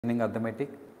Arithmetic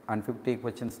and 50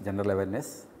 questions general awareness.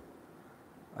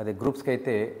 అదే గ్రూప్స్కి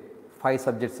అయితే 5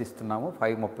 subjects ఇస్తున్నాము,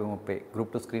 5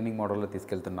 గ్రూప్ 2 స్క్రీనింగ్ మోడల్లో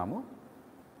తీసుకెళ్తున్నాము.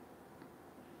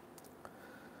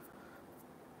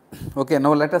 Okay,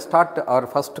 now let us start our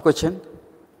first question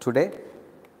today.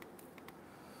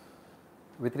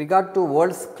 With regard to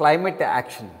world's climate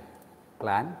action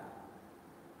plan,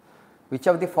 which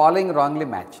of the following wrongly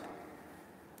matched?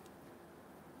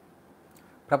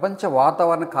 ప్రపంచ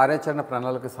వాతావరణ కార్యాచరణ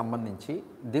ప్రణాళికకు సంబంధించి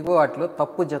దిగువ వాటిలో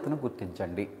తప్పు జతను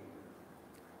గుర్తించండి.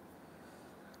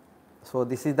 So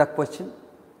this is the question,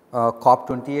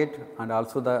 COP28 and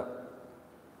also the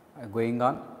going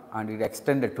on and it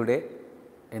extended today.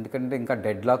 ఎందుకంటే ఇంకా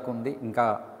డెడ్ లాక్ ఉంది. ఇంకా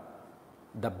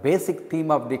the basic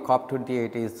theme of the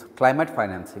COP28 is climate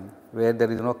financing where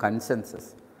there is no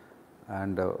consensus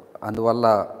and అందువల్ల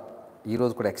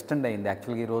ఈరోజు కూడా extend అయింది.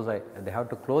 యాక్చువల్గా ఈరోజు they have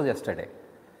to close yesterday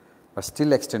but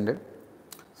still extended.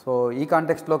 So ఈ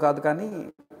కాంటెక్స్ట్లో కాదు, కానీ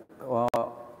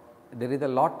there is a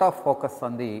lot of focus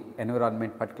on the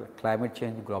environment, particular climate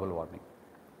change, global warming.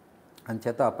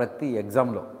 అంచేత ప్రతి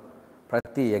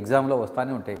ఎగ్జామ్లో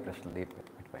వస్తూనే ఉంటాయి ప్రశ్నలు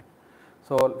వీటిపై.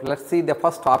 So let's see the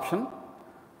first option.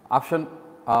 Option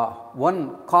 1,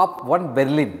 COP1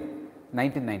 Berlin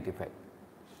 1995.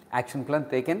 Action plan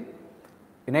taken,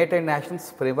 United Nations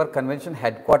Framework Convention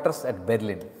headquarters at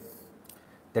Berlin.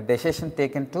 The decision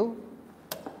taken to,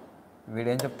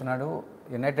 వీడేం చెప్తున్నాడు,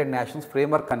 United nations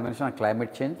framework convention on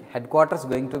climate change headquarters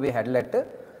going to be held at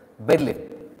Berlin.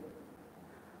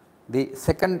 The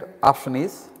second option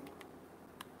is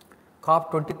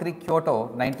COP23 Kyoto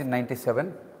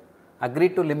 1997,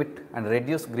 agreed to limit and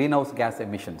reduce greenhouse gas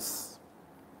emissions.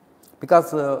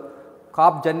 Because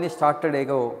COP journey started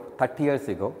 30 years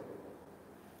ago,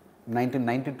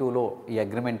 1992లో ఈ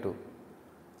agreement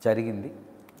జరిగింది.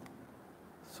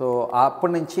 So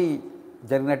అప్పటి నుంచి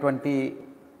జరిగినటువంటి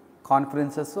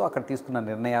conferences, అక్కడ తీసుకున్న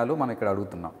నిర్ణయాలు మనం ఇక్కడ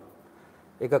అడుగుతున్నాం.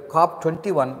 ఇక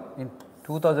COP21 in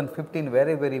 2015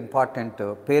 very important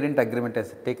parent agreement has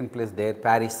taken place there.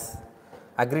 Paris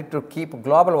agreed to keep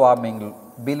global warming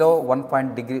below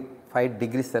 1.5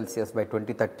 degrees Celsius by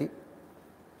 2030.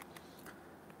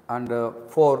 And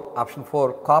option 4,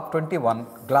 COP21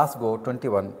 Glasgow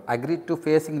 21 agreed to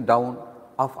phasing down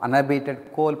of unabated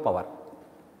coal power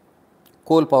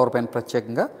పైన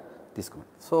ప్రత్యేకంగా తీసుకున్నాం.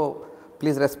 So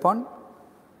please respond,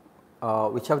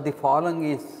 which of the following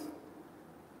is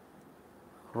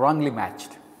wrongly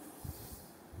matched?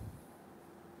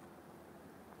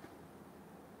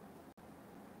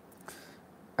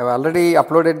 I have already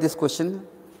uploaded this question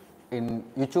in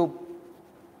YouTube.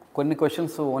 కొన్ని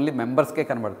questions only మెంబర్స్కే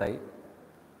కనబడతాయి,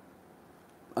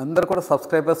 అందరు కూడా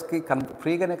సబ్స్క్రైబర్స్కి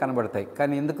ఫ్రీగానే కనబడతాయి.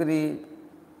 కానీ ఎందుకు ఇది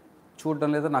చూడడం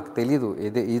లేదో నాకు తెలియదు.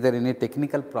 Either any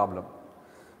technical problem.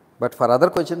 But for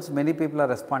other questions many people are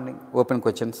responding. Open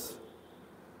questions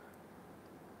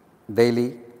daily.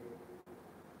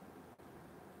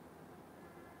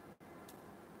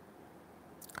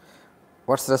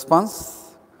 Watts response?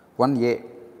 1A.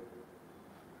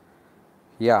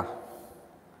 Yeah,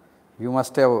 you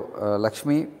must have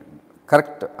Lakshmi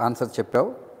correct answer చెప్పావు.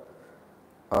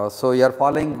 So you are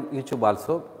following YouTube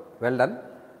also. Well done.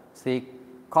 C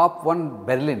COP1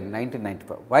 Berlin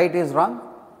 1995. Why it is wrong?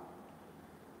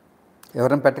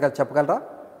 ఎవరైనా చెప్పగలరా?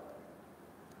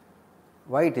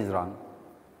 Why it is wrong?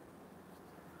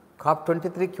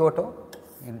 COP23 Kyoto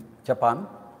in Japan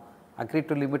agreed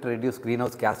to limit reduce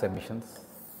greenhouse gas emissions.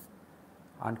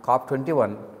 And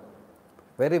COP21,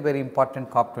 very important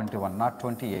COP21, not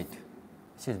 28.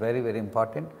 This is very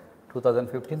important.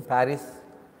 2015 Paris,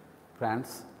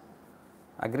 France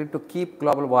agreed to keep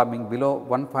global warming below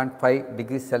 1.5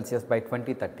 degrees Celsius by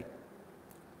 2030.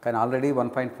 కానీ already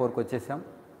 1.4కి వచ్చేసాం.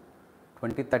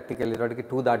 2030కి వెళ్ళేటప్పటికి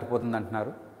 2 దాటిపోతుంది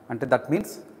అంటున్నారు. అంటే that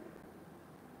means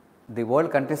the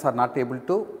world countries are not able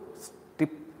to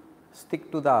stick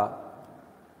to the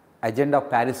agenda of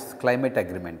Paris climate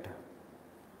agreement.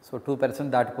 So 2%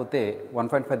 దాటిపోతే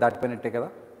 1.5 దాటిపోయినట్టే కదా.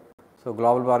 So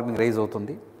global warming rise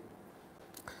అవుతుంది.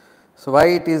 So why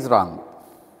it is wrong?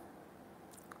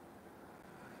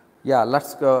 Yeah,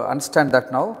 let's understand that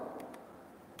now.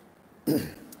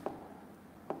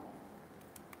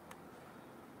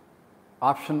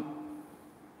 Option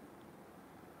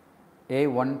A,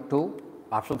 1, 2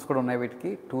 options కూడా ఉన్నాయి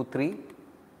వీటికి. 2, 3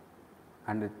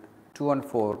 and 2 and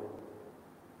 4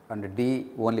 and D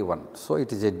only 1. So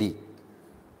it is a D.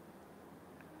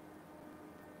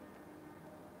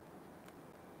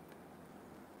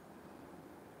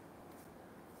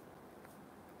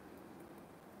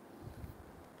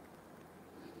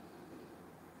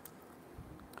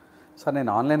 Sir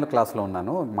నేను ఆన్లైన్లో క్లాస్లో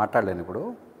ఉన్నాను, మాట్లాడలేను ఇప్పుడు,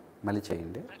 మళ్ళీ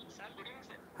చేయండి.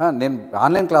 నేను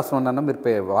ఆన్లైన్ క్లాస్లో ఉన్నాను,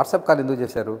 మీరు వాట్సాప్ కాల్ ఎందుకు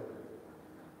చేశారు?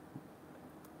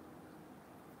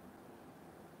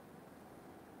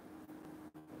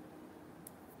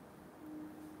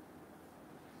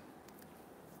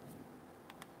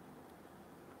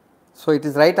 So, it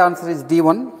is right answer is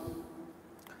D1.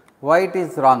 Why it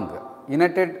is wrong?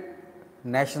 United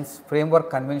Nations Framework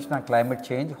Convention on Climate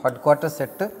Change, headquarters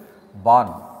at Bonn.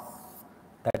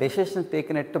 The decision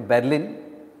taken at Berlin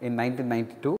in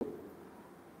 1992.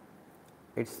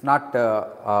 It's not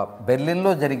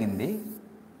బెర్లిన్లో జరిగింది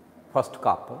first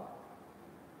cap.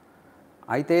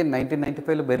 అయితే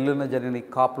 1995లో బెర్లిన్లో జరిగిన ఈ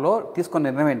కాప్లో తీసుకున్న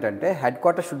నిర్ణయం ఏంటంటే head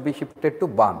quarter should be shifted to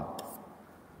బాన్.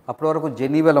 అప్పటి వరకు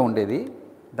జెనీవాలో ఉండేది,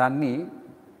 దాన్ని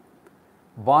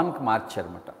బాన్కి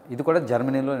మార్చారన్నమాట. ఇది కూడా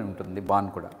జర్మనీలోనే ఉంటుంది బాన్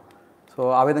కూడా. సో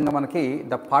ఆ విధంగా మనకి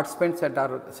the participants at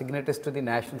are signatories to the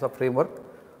nations of framework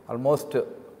almost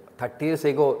 30 years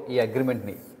ago ఈ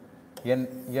అగ్రిమెంట్ని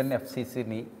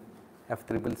ఎన్ఎఫ్సిసిని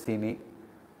FCCCని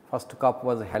first cap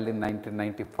was held in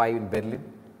 1995 in Berlin.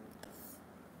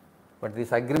 But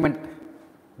this agreement,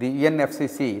 the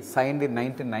UNFCCC signed in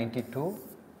 1992,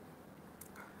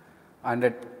 and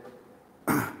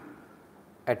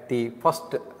at the first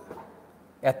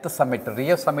Earth Summit,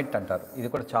 Rio Summit అంటారు, ఇది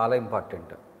కూడా చాలా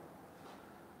important.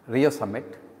 Rio Summit,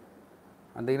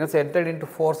 and the UNFCCC entered into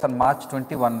force on March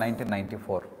 21,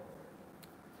 1994.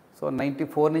 So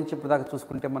 94 నుంచి ఇప్పుడు దాకా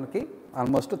చూసుకుంటే మనకి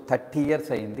almost 30 years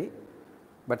అయింది.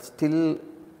 But still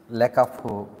lack of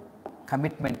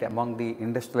commitment among the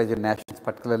industrialized nations,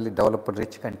 particularly developed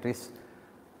rich countries,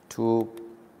 to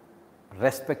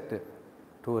respect,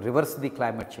 to reverse the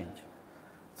climate change.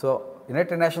 So,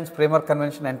 United Nations Framework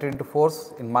Convention entered into force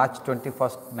in March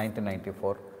 21st,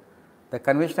 1994. The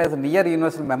convention has near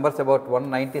universal members about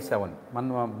 197.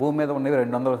 మన భూమి మీద ఉన్నవి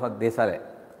 200 దేశాలే.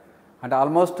 అంటే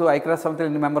almost ఐక్యరాజ్య సమితిలో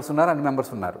ఎన్ని members ఉన్నారు అన్ని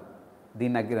మెంబర్స్ ఉన్నారు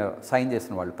దీన్ని సైన్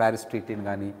చేసిన వాళ్ళు. ప్యారిస్ ట్రీటీని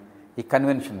కానీ ఈ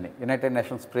కన్వెన్షన్ని, United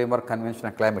nations framework convention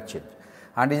on climate change,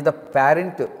 and is the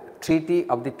parent treaty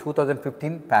of the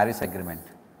 2015 Paris agreement.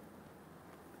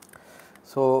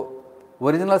 So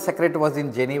original secretary was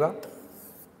in Geneva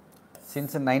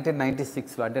since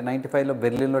 1996లో, అంటే 95లో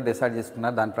బెర్లిన్లో డిసైడ్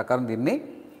చేసుకున్నారు. దాని ప్రకారం దీన్ని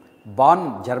బాన్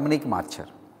జర్మనీకి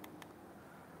మార్చారు.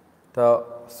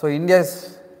 సో ఇండియాస్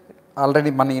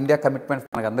ఆల్రెడీ మన ఇండియా కమిట్మెంట్స్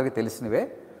మనకు అందరికీ తెలిసినవే.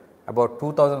 అబౌట్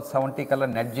 2070 కల్లా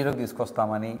నెట్ జీరోకి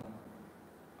తీసుకొస్తామని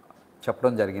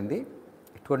చెప్పడం జరిగింది.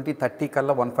 2030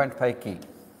 కల్లా 1.5కి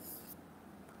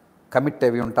కమిట్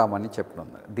అవి ఉంటామని చెప్పడం.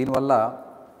 దీనివల్ల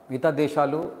మిగతా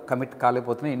దేశాలు కమిట్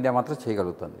కాలేకపోతున్నాయి, ఇండియా మాత్రం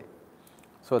చేయగలుగుతుంది.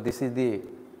 So this is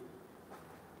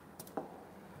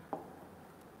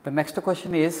the next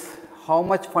question is how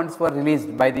much funds were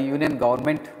released by the union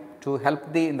government to help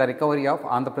in the recovery of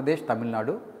Andhra Pradesh,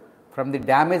 Tamil Nadu from the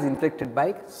damage inflicted by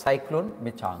cyclone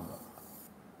Michaung.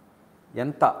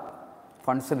 ఎంత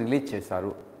funds release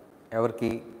చేశారు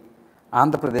ఎవరికి?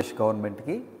 ఆంధ్రప్రదేశ్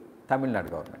గవర్నమెంట్కి, తమిళనాడు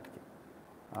గవర్నమెంట్కి.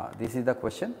 This is the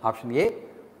question. Option A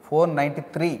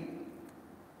 493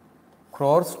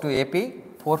 crores to AP,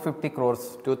 450 crores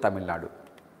to Tamil Nadu.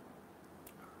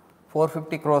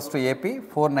 450 crores to AP,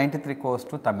 493 crores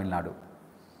to Tamil Nadu.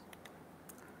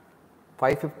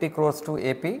 550 crores to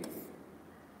AP,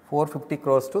 450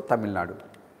 crores to Tamil Nadu.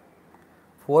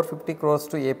 450 crores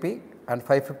to AP and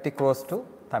 550 crores to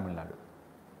Tamil Nadu.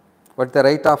 What is the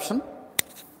right option?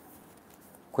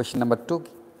 Question number 2.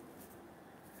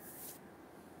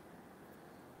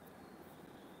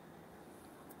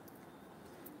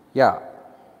 Yeah,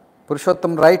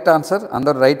 Purushottam, right answer.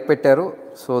 Andaru right pettaru.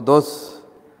 So those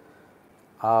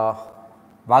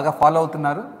baga follow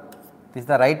avutunnaru. This is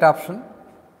the right option.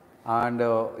 And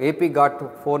AP got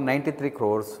 493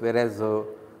 crores, whereas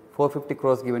 450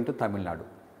 crores given to Tamil Nadu.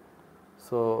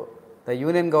 So the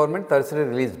union government Thursday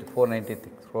released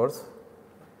 493 crores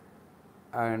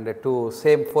and to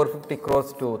same 450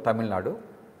 crores to Tamil Nadu.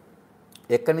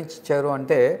 ఎక్కడి నుంచి ఇచ్చారు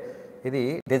అంటే ఇది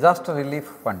disaster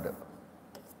relief fund,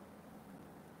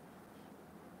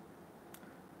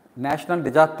 national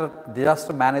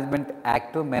disaster management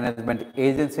act management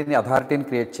ఏజెన్సీని, అథారిటీని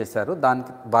create చేశారు.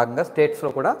 దానికి భాగంగా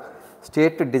స్టేట్స్లో కూడా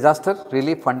state disaster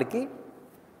relief ఫండ్కి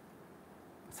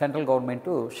central government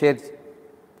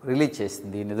release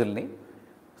చేసింది ఈ నిధుల్ని.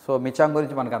 సో మిచాంగ్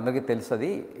గురించి మనకు అందరికీ తెలుసు.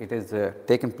 అది it is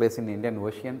taken place in Indian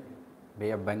ocean, bay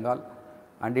of Bengal,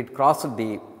 and it crossed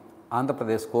the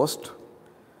Andhra Pradesh Coast.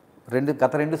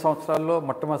 గత 2 సంవత్సరాల్లో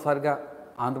మొట్టమొదటిసారిగా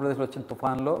ఆంధ్రప్రదేశ్లో వచ్చిన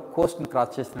తుఫాన్లో కోస్ట్ని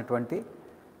క్రాస్ చేసినటువంటి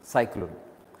cyclone.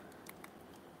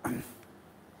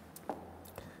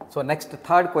 So next,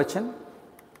 third question,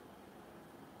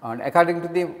 and according to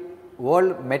the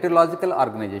World Meteorological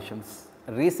Organization's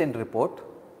recent report,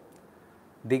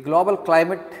 the global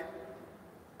climate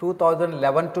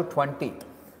 2011 to 20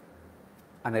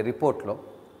 అనే రిపోర్ట్లో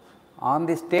on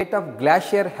the state of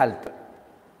glacier health,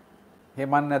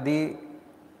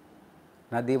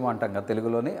 నది అంటాం కదా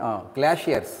తెలుగులోని,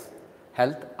 గ్లాషియర్స్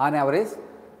health on average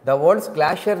the world's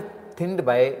glacier థిన్డ్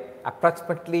by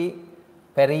approximately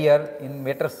per year in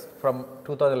metres from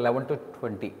 2011 to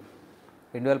 20,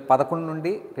 2011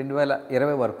 నుండి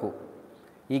 2020 వరకు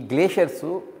ఈ glaciers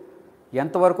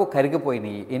ఎంతవరకు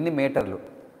కరిగిపోయినాయి, ఎన్ని మీటర్లు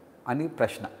అని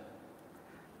ప్రశ్న.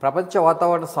 ప్రపంచ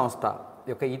వాతావరణ సంస్థ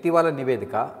యొక్క ఇటీవల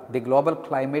నివేదిక ది గ్లోబల్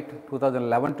క్లైమేట్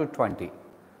 2011 to 20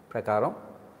 ప్రకారం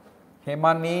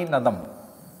హిమనీనదం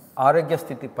ఆరోగ్య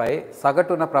స్థితిపై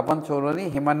సగటున ప్రపంచంలోని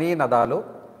హిమనీనదాలు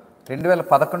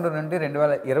 2011 నుండి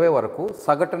 2020 వరకు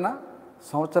సగటున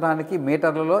సంవత్సరానికి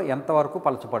మీటర్లలో ఎంతవరకు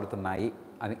పలచబడుతున్నాయి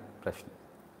అని ప్రశ్న.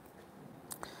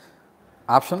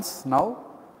 Options now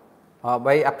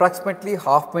by approximately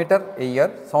half metre A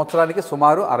year, సంవత్సరానికి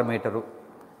సుమారు అర మీటరు.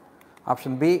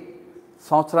 ఆప్షన్ బి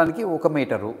సంవత్సరానికి 1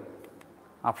 మీటరు.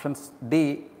 ఆప్షన్స్ డి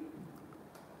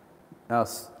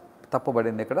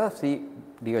తప్పుబడింది, ఇక్కడ సి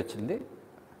డి వచ్చింది.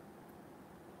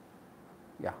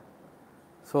 Yeah,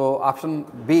 so option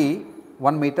B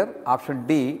 1 metre, option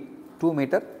D 2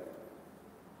 metre,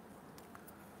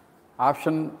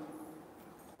 option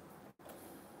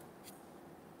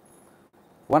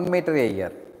 1 metre ఏ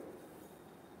ఇయర్.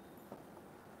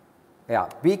 యా,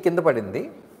 బి కింద పడింది,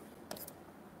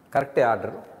 కరెక్టే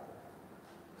order.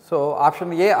 So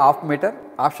option A half metre,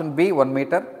 option B 1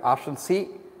 metre, option C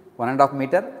 1.5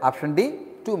 metre, option D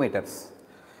 2 metres.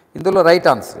 ఇందులో right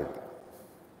answer ఇది.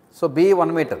 So B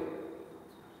 1 metre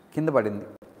కింద పడింది,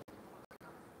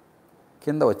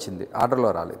 కింద వచ్చింది,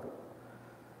 ఆర్డర్లో రాలేదు.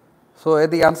 సో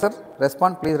ఏది answer?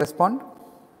 Respond, please respond.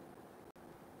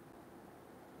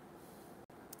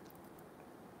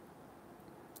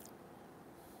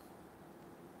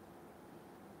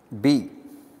 B.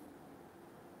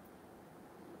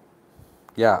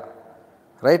 Yeah,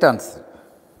 right answer.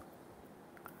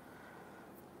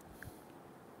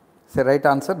 Right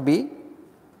answer B.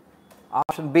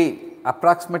 Option B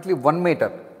approximately 1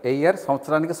 metre A year,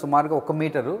 సంవత్సరానికి సుమారుగా 1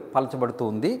 మీటరు పలచబడుతూ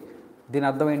ఉంది. దీని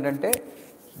అర్థం ఏంటంటే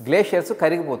గ్లేషియర్స్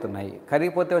కరిగిపోతున్నాయి.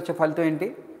 కరిగిపోతే వచ్చే ఫలితం ఏంటి?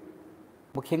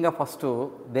 ముఖ్యంగా first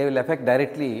they will effect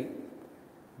directly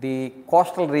the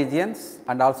coastal regions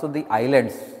and also the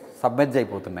islands submerge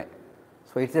అయిపోతున్నాయి.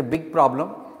 So it's a big problem.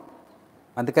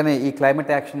 అందుకనే ఈ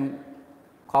క్లైమేట్ యాక్షన్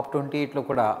COP28లో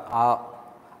కూడా ఆ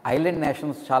ఐలాండ్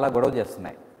నేషన్స్ చాలా గొడవ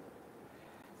చేస్తున్నాయి.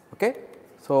 Okay,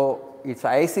 so it's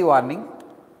IC warning.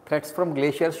 Threats from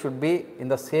glaciers should be in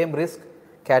the same risk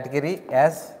category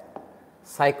as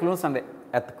cyclones and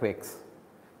earthquakes.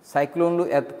 సైక్లోన్లు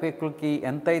ఎర్త్క్వేక్లకి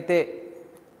ఎంతైతే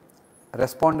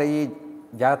respond అయ్యి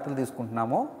జాగ్రత్తలు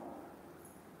తీసుకుంటున్నామో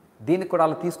దీనికి కూడా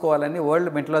అలా తీసుకోవాలని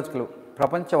వరల్డ్ మెటలాజికల్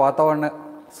ప్రపంచ వాతావరణ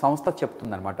సంస్థ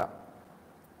చెప్తుందన్నమాట.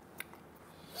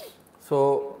 సో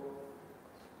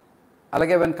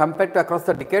అలాగే when compared to across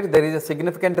the decades there is a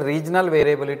significant regional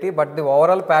variability but the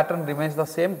overall pattern remains the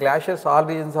same. Glaciers all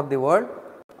regions of the world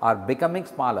are becoming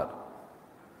smaller.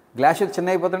 Glacier చిన్న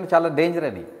అయిపోతుంటే చాలా danger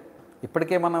అని.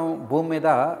 ఇప్పటికే మనం భూమి మీద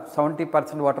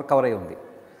 70% water cover అయి ఉంది.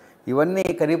 ఇవన్నీ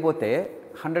కరిగిపోతే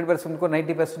 100%కు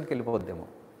 90%కి వెళ్ళిపోద్దేమో.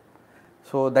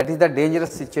 So that is the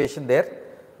dangerous situation there.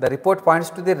 The report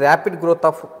points to the rapid growth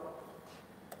of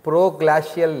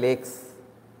ప్రోగ్లాషియల్ lakes,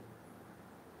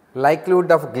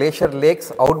 likelihood of glacier lakes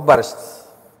అవుట్బర్స్ట్స్,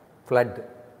 flood.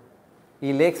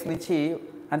 ఈ లేక్స్ నుంచి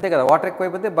అంతే కదా, వాటర్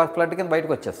ఎక్కువైపోతే ఫ్లడ్ కింద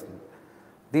బయటకు వచ్చేస్తుంది.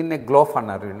 దీన్నే గ్లోఫ్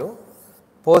అన్నారు వీళ్ళు.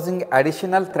 Posing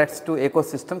additional threats to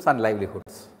ecosystems and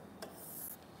livelihoods.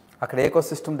 అక్కడ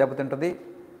ఎకోసిస్టమ్ దెబ్బతింటుంది,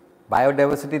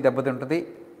 బయోడైవర్సిటీ దెబ్బతింటుంది,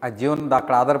 ఆ జీవనం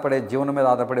అక్కడ ఆధారపడే జీవనం మీద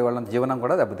ఆధారపడే వాళ్ళ జీవనం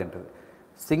కూడా దెబ్బతింటుంది.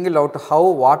 Single out how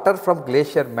water from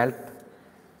glacier melt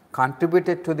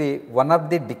contributed to the one of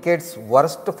the decade's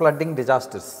worst flooding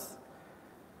disasters.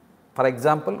 For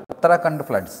example, Uttarakhand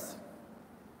floods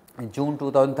in June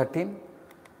 2013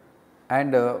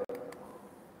 and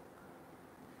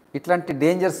ఇట్లాంటి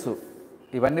డేంజర్స్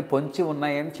ఇవన్నీ పొంచి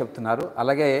ఉన్నాయని చెప్తున్నారు.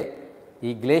 అలాగే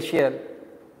ఈ గ్లేషియర్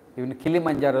ఈవెన్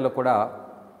కిలిమంజారోలో కూడా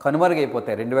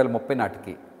కనుమరుగైపోతాయి 2030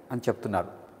 నాటికి అని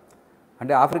చెప్తున్నారు.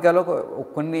 అంటే ఆఫ్రికాలో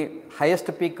కొన్ని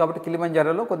హైయెస్ట్ పీక్ కాబట్టి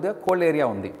కిలిమంజారోలో కొద్దిగా కోల్డ్ ఏరియా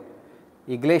ఉంది.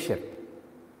 ఈ గ్లేషియర్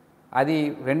అది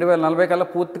 2040 కల్లా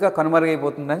పూర్తిగా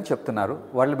కనుమరుగైపోతుందని చెప్తున్నారు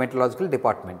వరల్డ్ మెటలాజికల్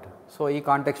డిపార్ట్మెంట్. సో ఈ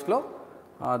కాంటెక్స్ట్లో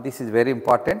this is very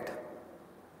important.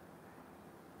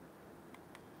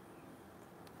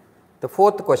 The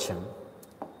fourth question.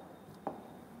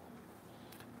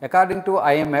 According to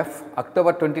IMF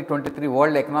October 2023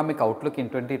 World Economic Outlook in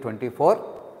 2024,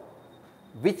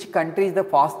 which country is the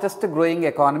fastest growing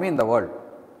economy in the world?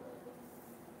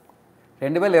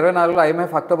 2024లో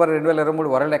IMF October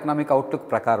 2023 world economic outlook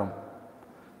ప్రకారం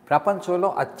ప్రపంచంలో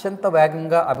అత్యంత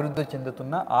వేగంగా అభివృద్ధి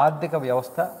చెందుతున్న ఆర్థిక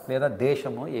వ్యవస్థ లేదా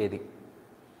దేశము ఏది?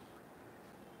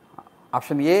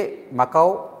 Option A మకౌ,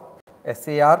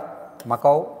 SAR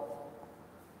మకౌ,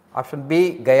 option B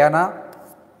Guyana,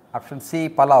 option C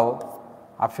pulao,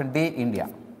 option D India.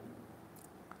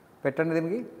 పెట్టండి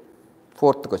దీనికి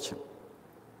 4th question.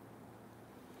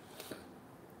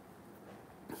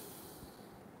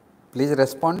 Please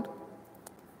respond.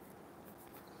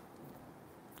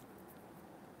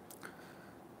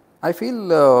 I feel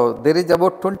there is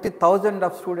about 20,000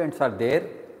 of students are there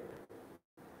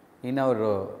in our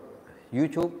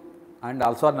YouTube and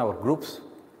also in our groups,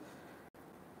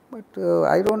 but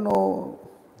I don't know,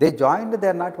 they joined, they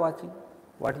are not watching.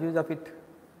 What use of it?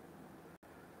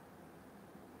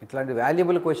 ఇట్లాంటి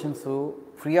valuable questions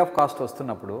free of cost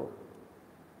వస్తున్నప్పుడు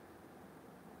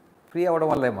free అవ్వడం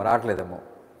వల్ల ఏమో రావట్లేదేమో,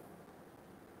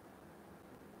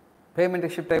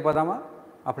 పేమెంట్కి shift అయిపోదామా,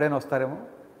 అప్పుడైనా వస్తారేమో.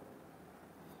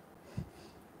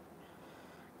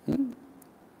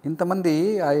 ఇంతమంది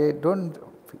I don't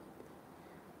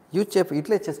use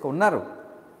ఇట్లే చేసుకో ఉన్నారు,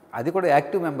 అది కూడా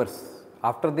active members.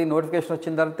 After the notification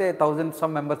వచ్చిన తర్వాతే 1000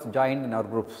 some members join in our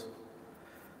groups.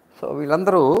 So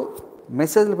వీళ్ళందరూ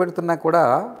మెసేజ్లు పెడుతున్నా కూడా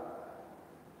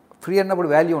ఫ్రీ అన్నప్పుడు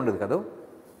వాల్యూ ఉండదు కదా,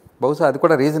 బహుశా అది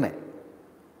కూడా రీజనే.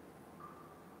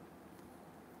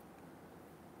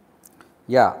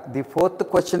 యా, ది 4th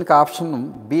క్వశ్చన్కి ఆప్షన్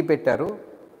బి పెట్టారు.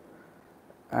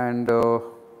 అండ్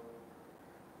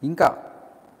ఇంకా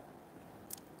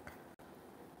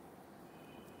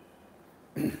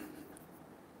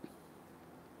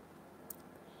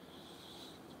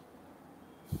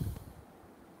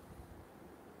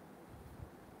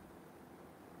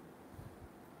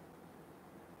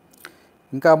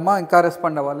ఇంకా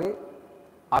రెస్పాండ్ అవ్వాలి.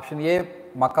 Option A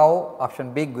Macau, option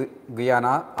B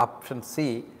Guyana, option C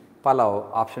pulao,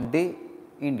 option D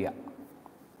India.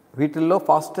 వీటిల్లో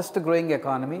fastest growing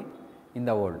economy in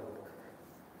the world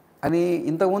అని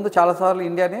ఇంతకుముందు చాలాసార్లు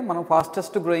ఇండియానే మనం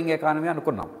ఫాస్టెస్ట్ గ్రోయింగ్ ఎకానమీ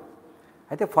అనుకున్నాం.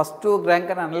 అయితే ఫస్ట్ ర్యాంక్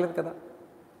అని అనలేదు కదా.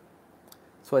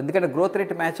 సో ఎందుకంటే గ్రోత్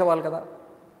రేట్ మ్యాచ్ అవ్వాలి కదా.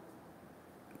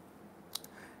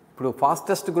 ఇప్పుడు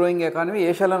ఫాస్టెస్ట్ గ్రోయింగ్ ఎకానమీ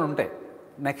ఏషియాలోనే ఉంటాయి,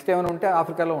 నెక్స్ట్ ఏమైనా ఉంటే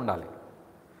ఆఫ్రికాలో ఉండాలి,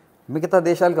 మిగతా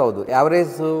దేశాలకు అవ్వదు.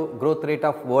 Average growth rate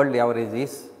of world average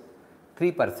is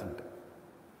 3%.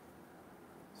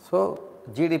 So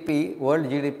GDP, world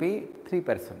GDP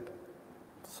 3%.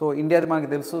 So ఇండియాది మనకు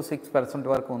తెలుసు 6%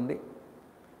 వరకు ఉంది,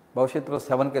 భవిష్యత్తులో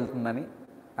 7కి వెళ్తుందని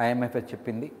IMF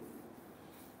చెప్పింది.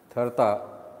 తర్వాత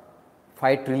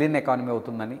 5 ట్రిలియన్ ఎకానమీ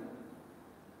అవుతుందని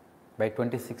బై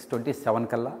 26-27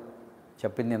 కల్లా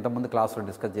చెప్పింది. ఎంతమంది క్లాసులో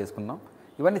డిస్కస్ చేసుకున్నాం.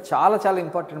 ఇవన్నీ చాలా చాలా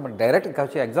ఇంపార్టెంట్, మరి డైరెక్ట్గా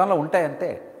వచ్చి ఎగ్జామ్లో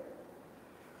ఉంటాయంతే.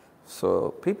 So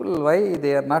people why they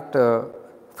are not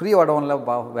free అవ్వడం వల్ల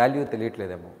వాల్యూ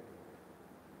తెలియట్లేదేమో.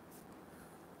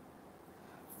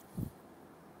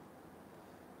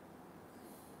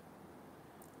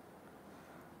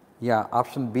 యా,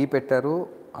 ఆప్షన్ బి పెట్టారు,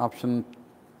 ఆప్షన్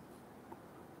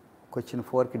క్వశ్చన్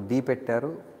 4కి డి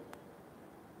పెట్టారు.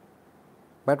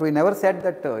 But we never said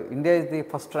that India is the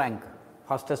first rank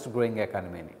fastest growing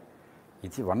economy అని.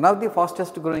 It's one of the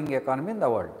fastest growing economy in the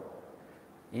world.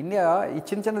 India ఈ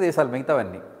చిన్న చిన్న దేశాలు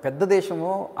మిగతావన్నీ, పెద్ద దేశము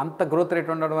అంత గ్రోత్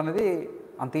రేట్ ఉండడం అనేది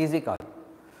అంత ఈజీ కాదు.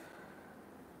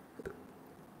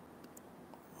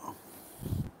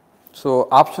 So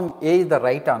option A is the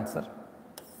right answer.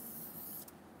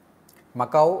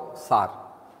 Macau sir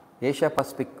Asia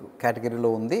Pacific కేటగిరీలో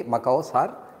ఉంది. మకావ్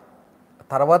సార్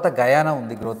తర్వాత గయానా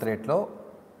ఉంది గ్రోత్ రేట్లో,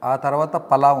 ఆ తర్వాత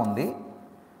పలావ్ ఉంది,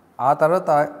 ఆ తర్వాత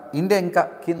ఇండియా ఇంకా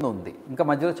కింద ఉంది, ఇంకా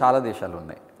మధ్యలో చాలా దేశాలు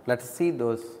ఉన్నాయి. Let's see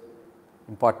those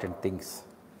important things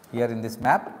here in this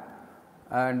map.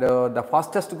 And the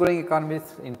fastest growing economies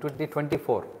in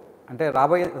 2024 అంటే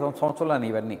రాబోయే సంవత్సరంలో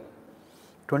ఇవన్నీ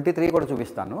 23 కూడా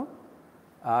చూపిస్తాను.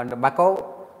 And Macau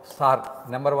sir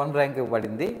number 1 rank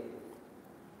ఇవ్వబడింది.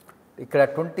 ఇక్కడ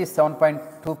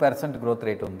 27.2% గ్రోత్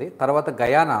రేట్ ఉంది. తర్వాత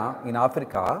గయానా ఇన్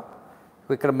ఆఫ్రికా,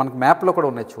 ఇక్కడ మనకు మ్యాప్లో కూడా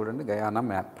ఉన్నాయి చూడండి, గయానా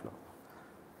మ్యాప్లో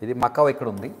ఇది మకావ్ ఇక్కడ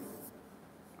ఉంది.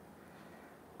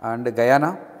 అండ్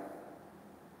గయానా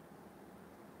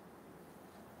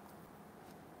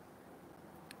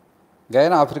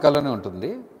ఆఫ్రికాలోనే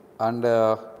ఉంటుంది. అండ్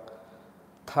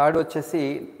థర్డ్ వచ్చేసి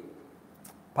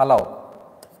పలావ్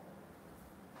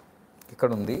ఇక్కడ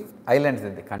ఉంది, ఐలాండ్స్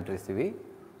ఇది కంట్రీస్ ఇవి.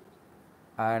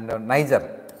 అండ్ నైజర్,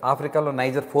 ఆఫ్రికాలో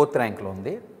నైజర్ 4th ర్యాంక్లో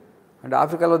ఉంది. అండ్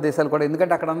ఆఫ్రికాలో దేశాలు కూడా,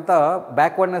 ఎందుకంటే అక్కడంతా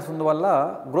బ్యాక్వర్డ్నెస్ ఉన్నవల్ల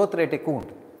గ్రోత్ రేట్ ఎక్కువ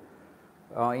ఉంటుంది.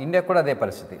 ఇండియా కూడా అదే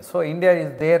పరిస్థితి. So India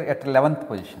is there at 11th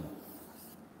position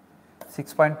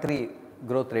 6.3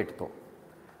 growth రేట్తో.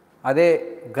 అదే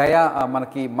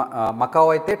మనకి మకావ్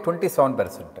అయితే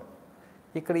 27%.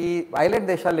 ఇక్కడ ఈ ఐలాండ్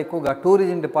దేశాలు ఎక్కువగా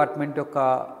టూరిజం డిపార్ట్మెంట్ యొక్క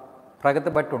ప్రగతి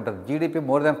బట్టి ఉంటుంది. జీడిపి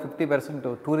మోర్ దాన్ 50%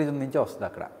 టూరిజం నుంచే వస్తుంది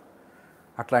అక్కడ.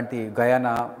 అట్లాంటి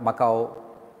గయానా, మకావ్,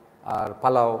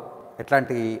 పలావ్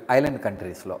ఇట్లాంటి ఐలాండ్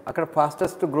కంట్రీస్లో అక్కడ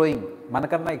ఫాస్టెస్ట్ గ్రోయింగ్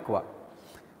మనకన్నా ఎక్కువ.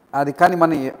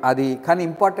 కానీ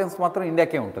ఇంపార్టెన్స్ మాత్రం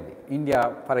ఇండియాకే ఉంటుంది. India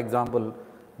for example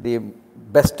the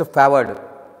best favoured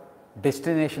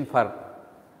destination for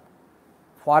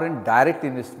foreign direct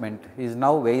investment is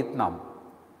now Vietnam.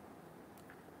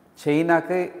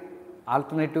 చైనాకి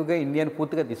ఆల్టర్నేటివ్గా ఇండియాని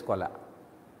పూర్తిగా తీసుకోవాలా,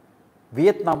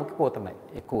 వియత్నాంకి పోతున్నాయి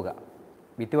ఎక్కువగా.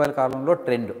 ఇటీవల కాలంలో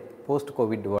ట్రెండ్ పోస్ట్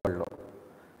కోవిడ్ వరల్డ్లో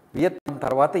వియత్నాం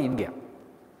తర్వాత India.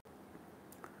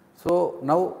 So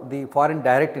now the foreign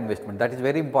direct investment that is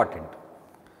very important.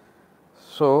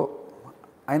 So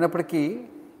అయినప్పటికీ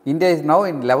India is now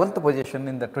in 11th position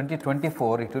in the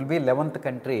 2024. It will be 11th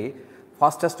country,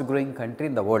 fastest growing country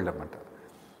in the world అన్నమాట.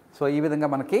 So ఈ విధంగా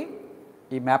మనకి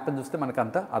ఈ మ్యాప్ని చూస్తే మనకు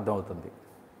అంతా అర్థమవుతుంది.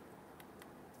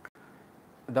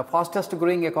 The fastest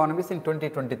growing economies in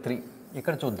 2023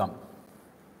 ఇక్కడ చూద్దాం.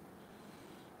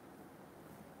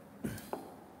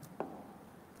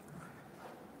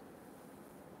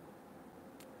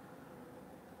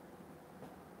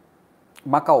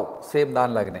 Macau same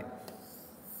దానిలాగానే.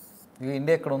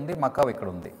 ఇండియా ఇక్కడ ఉంది, మకావ్ ఇక్కడ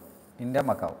ఉంది. India,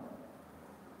 Macau.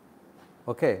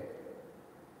 Okay,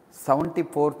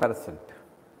 74%.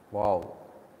 Wow.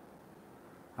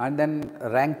 And then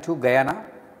rank 2 Guyana.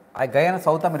 ఆ గయానా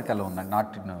సౌత్ అమెరికాలో ఉందండి,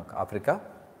 not in Africa,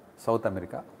 south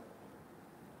America.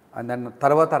 And then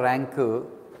తర్వాత ర్యాంక్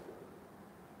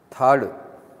 3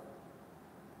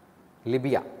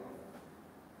 లిబియా.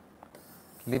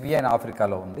 లిబియా ఇన్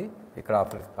ఆఫ్రికాలో ఉంది, ఇక్కడ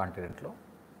Africa కాంటినెంట్లో.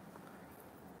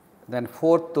 Then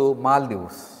 4th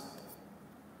Maldives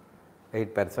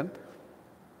 8%.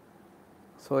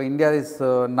 So India is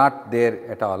not there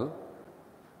at all.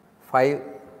 5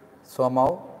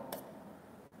 సోమావ్,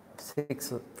 6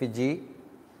 Fiji,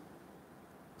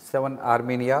 7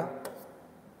 Armenia,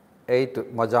 8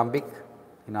 Mozambique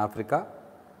in Africa.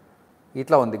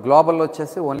 ఇట్లా ఉంది. గ్లోబల్లో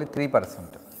వచ్చేసి only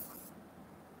 3%.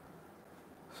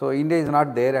 So India is not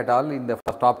there at all in the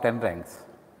top 10 ranks.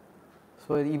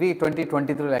 So ఇవి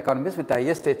 2023 economies with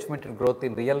highest estimated growth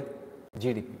in real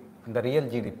GDP, in the real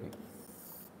GDP.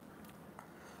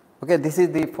 Okay, this is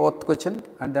the 4th question,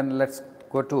 and then let's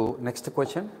go to next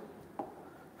question.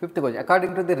 5th question.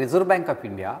 According to the Reserve Bank of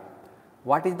India,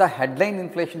 what is the headline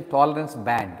inflation tolerance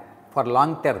band for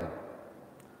long term?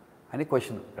 Any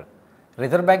question?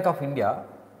 Reserve Bank of India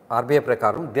RBI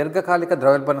ప్రకారం దీర్ఘకాలిక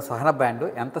ద్రవ్యోల్బణ సహన band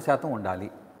ఎంత శాతం ఉండాలి?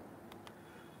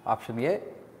 Option A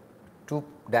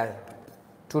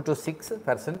 2 to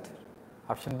 6%,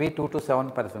 option B 2 to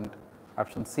 7%,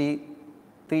 option C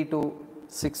 3 to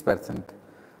 6%,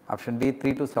 option D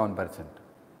 3 to 7%.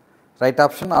 Right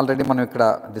option already మనం ఇక్కడ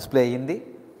display అయ్యింది.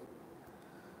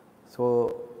 So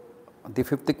the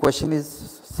 5th question is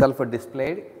self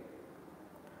displayed.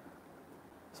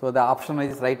 So the option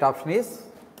is right option is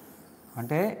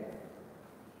అంటే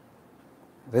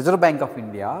reserve bank of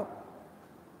India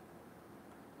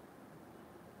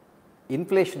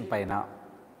inflation పైన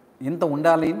ఇంత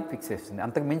ఉండాలి అని fix చేస్తుంది,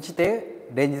 అంతకు మించితే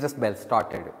డేంజరస్ బెల్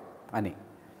స్టార్టెడ్ అని.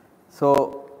 సో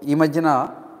ఈ మధ్యన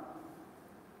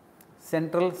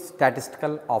సెంట్రల్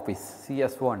స్టాటిస్టికల్ ఆఫీస్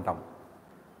సిఎస్ఓ అంటాం,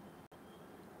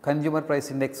 consumer price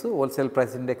index, wholesale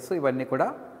price index ఇవన్నీ కూడా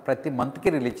ప్రతి మంత్కి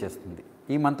రిలీజ్ చేస్తుంది.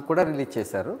 ఈ మంత్ కూడా రిలీజ్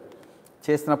చేశారు.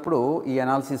 చేసినప్పుడు ఈ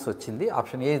అనాలిసిస్ వచ్చింది.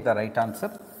 Option A is the right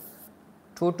answer.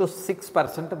 2 to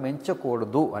 6%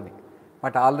 పెంచకూడదు అని.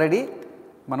 బట్ ఆల్రెడీ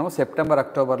మనం సెప్టెంబర్,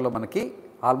 అక్టోబర్లో మనకి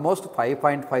ఆల్మోస్ట్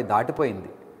 5.5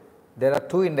 దాటిపోయింది. There are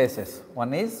 2 indexes.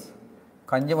 One is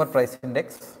consumer price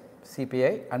index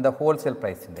CPI and the wholesale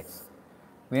price index.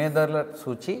 వినియోగదారుల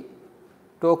సూచి,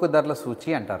 టోకు ధరల సూచి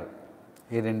అంటారు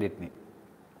ఈ రెండింటిని.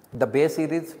 ద బేస్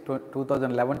సిరీస్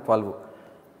 2011-12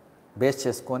 బేస్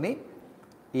చేసుకొని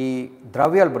ఈ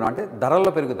ద్రవ్యోల్బణం అంటే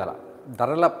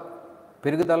ధరల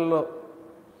పెరుగుదలలో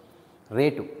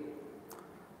రేటు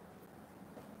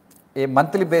ఏ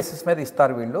మంత్లీ బేసిస్ మీద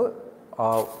ఇస్తారు వీళ్ళు.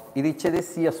 ఇది ఇచ్చేది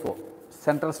CSO,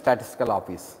 central statistical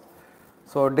office.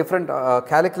 So different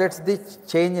calculates the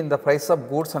change in the price of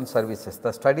goods and services.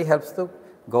 The study helps the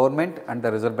government and the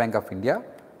Reserve Bank of India.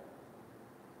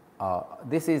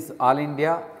 This is all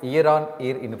India year on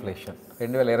year inflation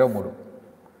 2023.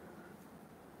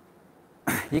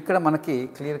 ఇక్కడ మనకి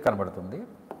clear కనబడుతుంది.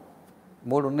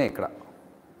 3 ఉన్నాయి ఇక్కడ.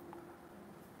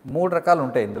 3 రకాలు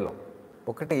ఉంటాయి ఇందులో.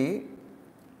 ఒకటి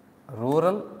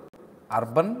rural,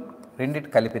 urban రెండిటి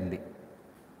కలిపింది.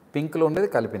 పింక్లో ఉండేది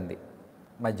కలిపింది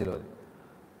మధ్యలోది.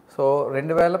 So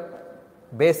 2000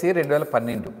 base year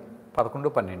 2012,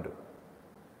 11-12.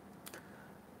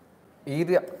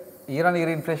 Year on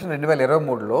year inflation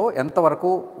 2023లో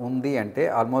ఎంతవరకు ఉంది అంటే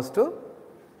ఆల్మోస్ట్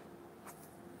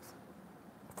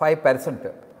 5%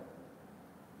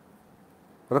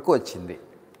 వరకు వచ్చింది.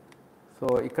 సో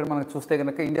ఇక్కడ మనం చూస్తే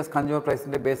కనుక India's consumer price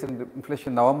index based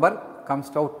inflation November comes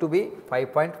out to be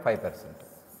 5.5%.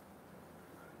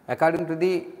 According to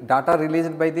the data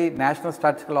released by the national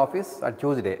statistical office at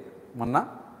Tuesday మొన్న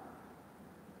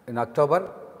in October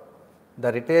the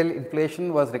retail inflation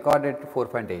was recorded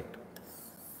 4.8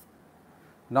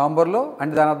 నవంబర్లో.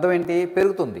 అంటే దాని అర్థం ఏంటి?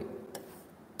 పెరుగుతుంది.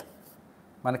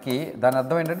 మనకి దాని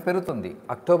అర్థం ఏంటంటే పెరుగుతుంది.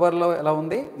 అక్టోబర్లో ఎలా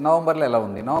ఉంది, నవంబర్లో ఎలా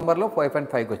ఉంది? నవంబర్లో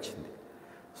 5.5కి వచ్చింది.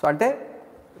 సో అంటే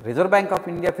reserve bank of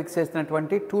India fix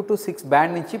చేసినటువంటి 2 to 6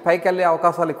 బ్యాండ్ నుంచి పైకి వెళ్ళే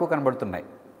అవకాశాలు ఎక్కువ కనబడుతున్నాయి.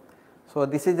 So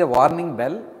this is a warning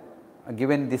bell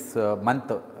given this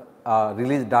month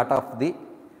release data of the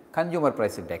consumer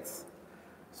price index.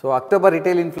 So October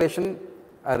retail inflation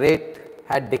rate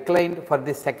had declined for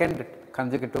the second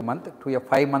consecutive month to a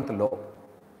 5-month low,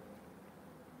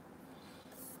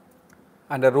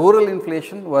 and the rural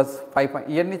inflation was 5.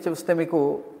 ఇవన్నీ చూస్తే మీకు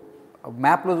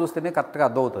మ్యాప్లో చూస్తేనే కరెక్ట్గా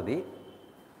అర్థమవుతుంది,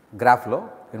 గ్రాఫ్లో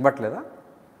వినబట్లేదా?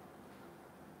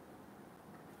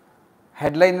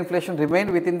 Headline inflation remain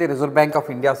with in the reserve bank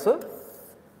of India's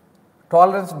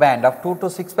tolerance band of 2 to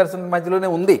 6%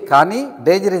 మధ్యలోనే ఉంది. కానీ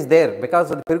డేంజర్ ఇస్ దేర్ బికాస్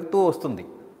అది పెరుగుతూ వస్తుంది.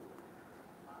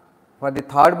 For the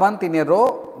third month in a row,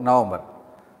 November.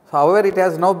 So, however, it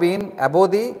has now been above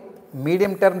the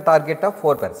medium term target of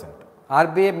 4%.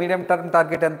 RBI medium term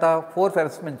target enta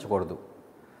 4% మించకూడదు.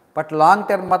 But long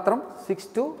term మాత్రం 6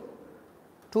 to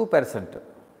 2%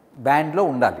 బ్యాండ్లో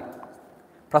ఉండాలి.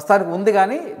 ప్రస్తుతానికి ఉంది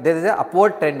కానీ there is a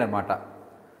upward trend అనమాట.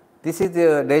 This is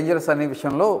dangerous అనే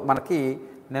విషయంలో మనకి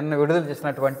నిన్న విడుదల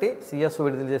చేసినటువంటి సిఎస్ఓ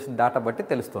విడుదల చేసిన డేటా బట్టి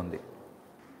తెలుస్తుంది.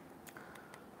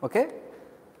 Okay,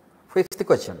 fifth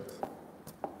question.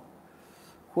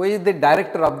 Who is the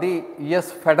director of the US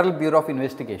Federal Bureau of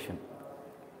Investigation?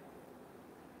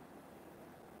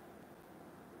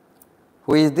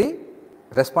 Who is the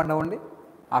respond అవ్వండి,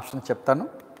 ఆప్షన్ చెప్తాను.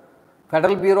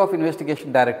 Federal bureau of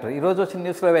investigation director. ఈరోజు వచ్చిన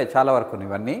న్యూస్లోవే చాలా వరకు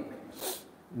ఇవన్నీ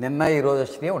నిన్న ఈరోజు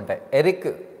వచ్చినవి ఉంటాయి. Eric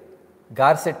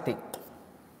Garcetti,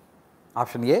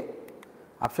 option A.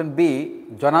 Option B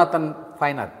Jonathan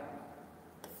finer.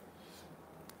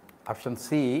 Option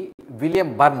C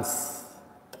William burns.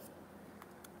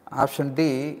 Option D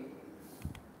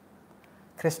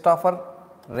Christopher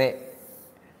ray.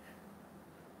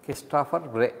 Christopher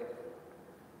ray.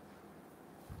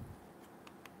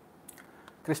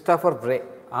 Christopher ray.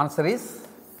 Answer is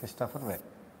Christopher ray.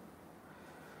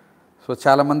 So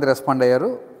చాలామంది రెస్పాండ్ అయ్యారు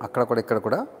అక్కడ కూడా ఇక్కడ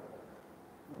కూడా.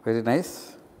 Very nice.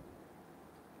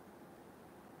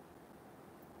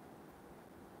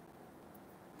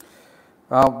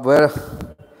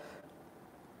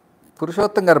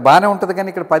 పురుషోత్తం గారు బాగానే ఉంటుంది కానీ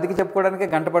ఇక్కడ 10కి చెప్పుకోవడానికే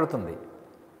గంట పడుతుంది.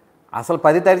 అసలు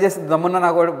 10 తయారు చేసి దమ్మున్న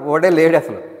నాకు ఓడే లేడు.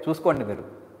 అసలు చూసుకోండి మీరు,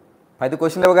 10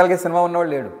 క్వశ్చన్లు ఇవ్వగలిగే సినిమా ఉన్నవాడు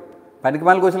లేడు. 10కి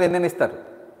మాల క్వశ్చన్లు ఎన్నైనా ఇస్తారు.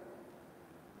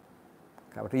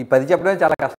 కాబట్టి ఈ 10 చెప్పడమే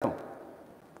చాలా కష్టం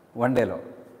వన్ డేలో.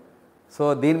 సో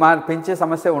దీన్ని పెంచే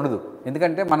సమస్య ఉండదు.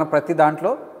 ఎందుకంటే మనం ప్రతి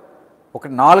దాంట్లో ఒక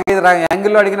 4-5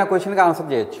 యాంగిల్లో అడిగిన క్వశ్చన్కి ఆన్సర్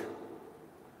చేయొచ్చు.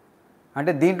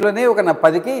 అంటే దీంట్లోనే ఒక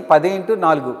 10కి 10 ×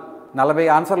 4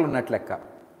 40 ఆన్సర్లు ఉన్నట్లు లెక్క.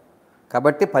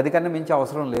 కాబట్టి 10 కన్నా మించి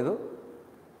అవసరం లేదు.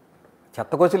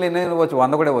 చెత్త క్వశ్చన్లు ఎన్ని ఇవ్వచ్చు,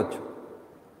 100 కూడా ఇవ్వచ్చు.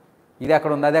 ఇది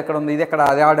ఎక్కడ ఉంది, అది ఎక్కడ ఉంది, ఇది ఎక్కడ,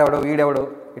 అది ఆడెవడో వీడెవడో,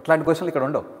 ఇట్లాంటి క్వశ్చన్లు ఇక్కడ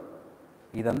ఉండవు.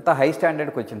 ఇదంతా హై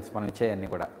స్టాండర్డ్ క్వశ్చన్స్ మనం ఇచ్చేయన్నీ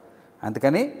కూడా.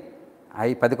 అందుకని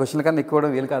అవి 10 క్వశ్చన్ల కన్నా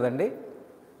ఎక్కువ వీలు కాదండి.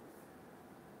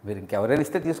 మీరు ఇంకెవరైనా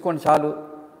ఇస్తే తీసుకోండి చాలు.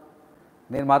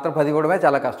 నేను మాత్రం 10 ఇవ్వడమే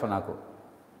చాలా కష్టం నాకు.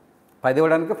 10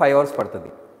 ఇవ్వడానికి 5 hours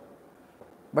పడుతుంది.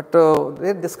 But they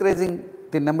are discouraging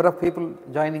the number of people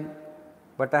joining.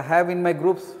 But I have in my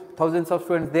groups thousands of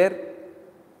students there.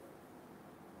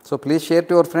 So please share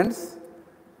to your friends.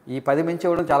 ఈ 10 మించి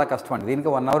ఇవ్వడం చాలా కష్టం అండి. దీనికి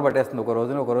 1 hour పట్టేస్తుంది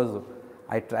ఒక రోజు.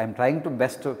 I'm trying to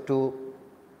best to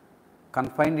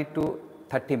confine it to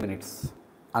 30 minutes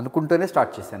అనుకుంటూనే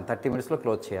స్టార్ట్ చేశాను. 30 minutesలో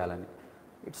క్లోజ్ చేయాలని.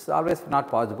 It's always not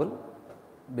possible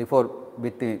before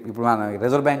with. ఇప్పుడు మన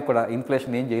రిజర్వ్ బ్యాంక్ కూడా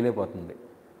ఇన్ఫ్లేషన్ ఏం చేయలేకపోతుంది.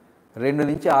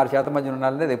 2 నుంచి 6% మధ్య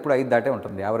ఉండాలనేది ఎప్పుడు 5 దాటే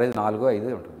ఉంటుంది. యావరేజ్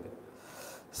 4-5 ఉంటుంది.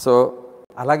 సో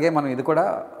అలాగే మనం ఇది కూడా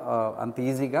అంత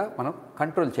ఈజీగా మనం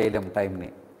కంట్రోల్ చేయలేము టైంని.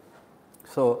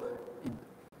 సో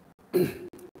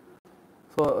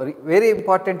వెరీ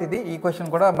ఇంపార్టెంట్ ఇది. ఈ క్వశ్చన్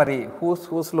కూడా మరి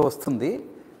హూస్లో వస్తుంది.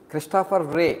 Christopher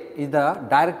ray is the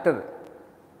director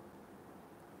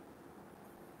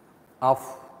of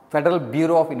federal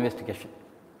bureau of investigation,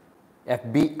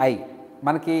 FBI.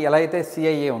 మనకి ఎలా అయితే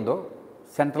CIA ఉందో,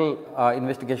 central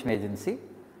investigation agency,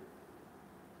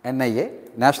 NIA,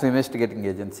 national investigating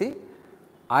agency.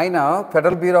 ఆయన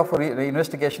federal bureau of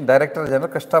investigation director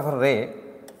general Christopher రే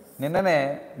నిన్ననే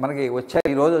మనకి వచ్చారు,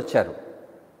 ఈరోజు వచ్చారు.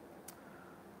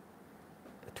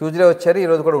 ట్యూస్డే వచ్చారు,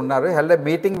 ఈరోజు కూడా ఉన్నారు. Held a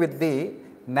meeting with the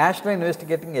national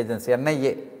investigating agency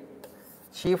NIA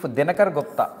chief Dinakar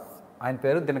Gupta. ఆయన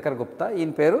పేరు దినకర్ గుప్తా,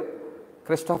 ఈయన పేరు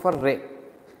క్రిస్టోఫర్ రే.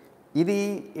 ఇది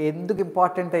ఎందుకు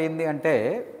ఇంపార్టెంట్ అయింది అంటే,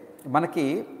 మనకి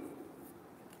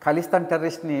ఖలిస్తాన్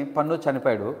టెర్రరిస్ట్ని పన్ను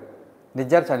చనిపోయాడు,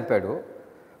 నిజ్జార్ చనిపోయాడు.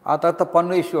 ఆ తర్వాత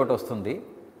పన్ను ఇష్యూ ఒకటి వస్తుంది.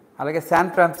 అలాగే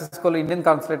శాన్ ఫ్రాన్సిస్కోలో ఇండియన్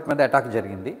కాన్సులేట్ మీద అటాక్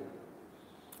జరిగింది.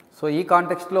 సో ఈ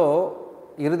కాంటెక్స్ట్లో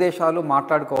ఇరు దేశాలు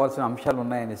మాట్లాడుకోవాల్సిన అంశాలు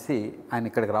ఉన్నాయనేసి ఆయన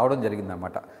ఇక్కడికి రావడం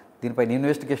జరిగిందన్నమాట. దీనిపైన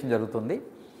ఇన్వెస్టిగేషన్ జరుగుతుంది.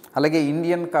 అలాగే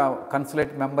ఇండియన్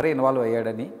కాన్సులేట్ మెంబరే ఇన్వాల్వ్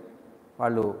అయ్యాడని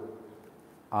వాళ్ళు,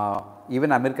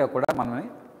 ఈవెన్ అమెరికా కూడా మనల్ని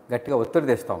గట్టిగా ఒత్తిడి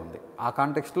తెస్తూ ఉంది. ఆ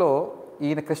కాంటెక్స్ట్లో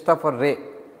ఈయన క్రిస్టోఫర్ రే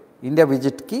ఇండియా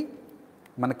విజిట్కి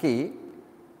మనకి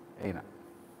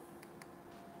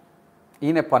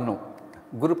ఈయన పన్ను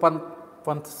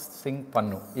గురుపంత్ సింగ్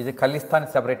పన్ను ఇది ఖలిస్తాన్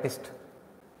సెపరేటిస్ట్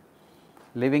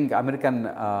లివింగ్ అమెరికన్.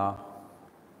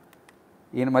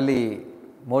 ఈయన మళ్ళీ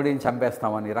మోడీని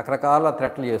చంపేస్తామని రకరకాల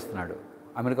థ్రెట్లు చేస్తున్నాడు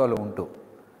అమెరికాలో ఉంటూ.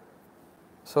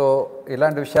 సో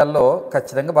ఇలాంటి విషయాల్లో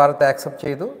ఖచ్చితంగా భారత్ యాక్సెప్ట్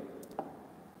చేయదు.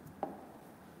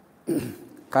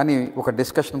 కానీ ఒక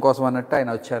డిస్కషన్ కోసం అన్నట్టు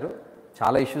ఆయన వచ్చారు.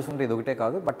 చాలా ఇష్యూస్ ఉంటాయి, ఇది ఒకటే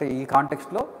కాదు. బట్ ఈ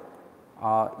కాంటెక్స్ట్లో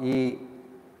ఈ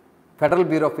federal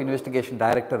bureau of investigation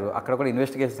director అక్కడ కూడా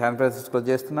ఇన్వెస్టిగేషన్ శాన్ ఫ్రాన్సిస్కోలో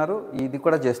చేస్తున్నారు, ఇది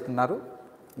కూడా చేస్తున్నారు,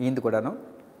 ఈయనది కూడాను.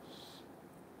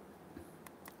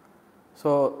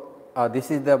 So this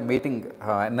is the meeting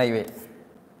NIA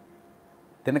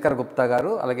Dinakar Gupta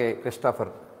గారు, అలాగే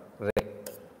క్రిస్టోఫర్ రే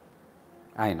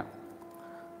ఆయన.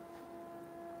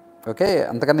 ఓకే,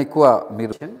 అంతకన్నా ఎక్కువ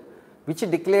మీరు which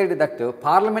declared that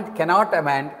Parliament cannot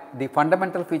amend the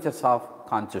fundamental features of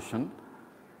Constitution,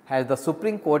 has the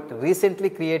Supreme Court recently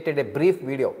created a brief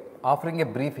video offering a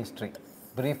brief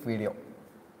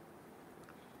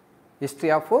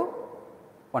history of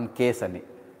one case అని.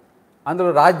 అందులో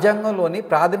రాజ్యాంగంలోని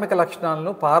ప్రాథమిక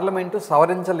లక్షణాలను పార్లమెంటు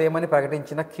సవరించలేమని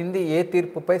ప్రకటించిన కింది ఏ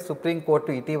తీర్పుపై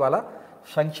సుప్రీంకోర్టు ఇటీవల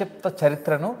సంక్షిప్త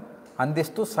చరిత్రను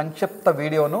అందిస్తూ సంక్షిప్త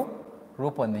వీడియోను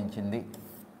రూపొందించింది.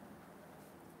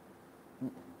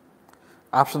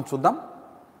 ఆప్షన్ చూద్దాం.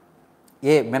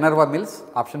 ఏ Minerva mills,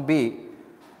 option B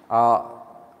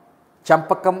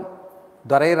Champakam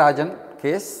Dorairajan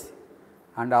case,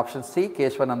 and option C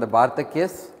Kesavananda భారత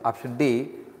case, option D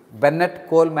Bennett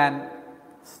కోల్మ్యాన్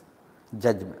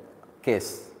judgement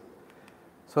case.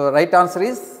 So right answer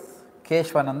is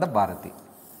Kesavananda Bharati.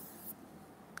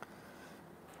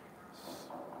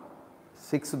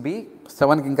 6B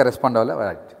 7కి ఇంకా రెస్పాండ్ అవ్వాలి.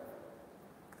 రైట్,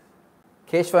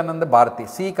 కేశవానంద భారతి.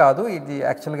 సి కాదు, ఇది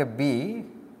యాక్చువల్గా B.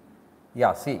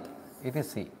 C, it is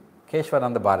C,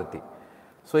 Kesavananda Bharati.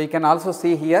 So you can also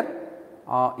see here,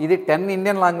 ఇది 10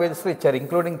 Indian లాంగ్వేజెస్లో ఇచ్చారు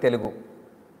including Telugu.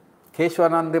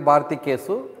 Kesavananda Bharati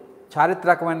case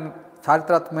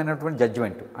చారిత్రాత్మకమైనటువంటి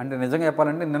judgement. అంటే నిజంగా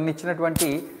చెప్పాలంటే నిన్న ఇచ్చినటువంటి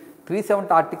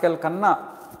 370 ఆర్టికల్ కన్నా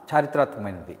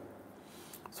చారిత్రాత్మకమైనది.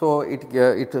 So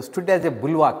it stood as a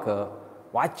బుల్వాక్,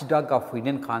 watch dog of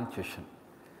Indian constitution.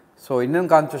 So Indian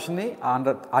కాన్స్టిట్యూషన్ని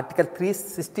article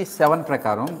 367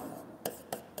 ప్రకారం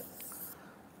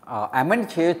అమెండ్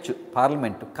చేయొచ్చు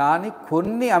పార్లమెంటు, కానీ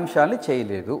కొన్ని అంశాలని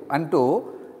చేయలేదు అంటూ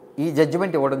ఈ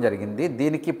జడ్జిమెంట్ ఇవ్వడం జరిగింది.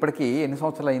 దీనికి ఇప్పటికీ ఎన్ని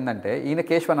సంవత్సరాలు అయిందంటే, ఈయన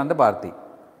కేశవానంద భారతి,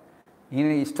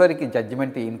 ఈయన హిస్టారిక్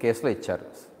జడ్జిమెంట్ ఈయన కేసులో ఇచ్చారు.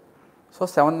 సో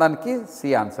 7 దానికి సి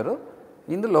ఆన్సరు.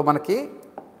 ఇందులో మనకి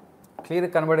క్లియర్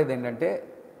కనబడేది ఏంటంటే,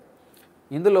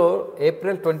 ఇందులో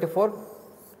April 24,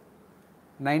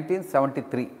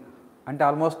 1973 అంటే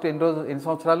ఆల్మోస్ట్ ఎన్ని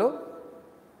సంవత్సరాలు,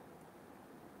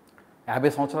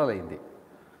 50 సంవత్సరాలు అయింది.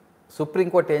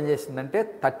 సుప్రీంకోర్టు ఏం చేసిందంటే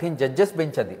 13 జడ్జెస్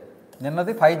బెంచ్, అది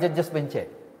నిన్నది 5 జడ్జెస్ బెంచే.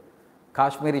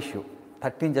 Kashmir issue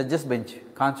 13 judges bench,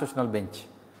 constitutional bench,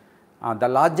 the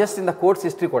largest in the courts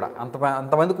history కూడా.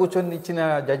 అంతమంది కూర్చొని ఇచ్చిన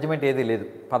జడ్జిమెంట్ ఏదీ లేదు,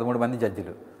 13 మంది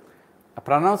జడ్జిలు.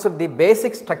 Pronounced the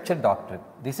basic structure doctrine.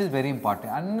 This is very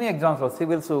important. అన్ని ఎగ్జామ్స్లో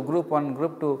సివిల్స్, గ్రూప్ 1,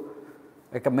 గ్రూప్ 2,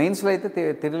 ఇక మెయిన్స్లో అయితే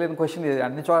తెలియలేని క్వశ్చన్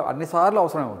అన్నిసార్లు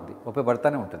అవసరమే ఉంది,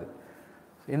 ఉపయోగపడుతూనే ఉంటుంది.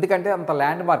 ఎందుకంటే అంత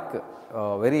land mark,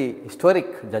 very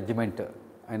historic judgement.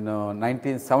 And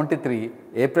 1973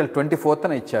 April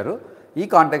 24న ఇచ్చారు. ఈ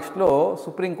కాంటెక్స్ట్లో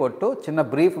సుప్రీంకోర్టు చిన్న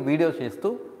బ్రీఫ్ వీడియో చేస్తూ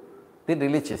దీన్ని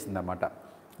రిలీజ్ చేసిందన్నమాట.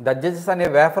 ద జడ్జెస్ అనే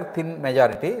వేఫర్ థిన్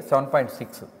మెజారిటీ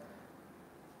 7.6,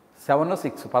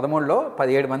 13లో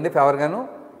 17 మంది ఫేవర్గాను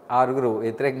 6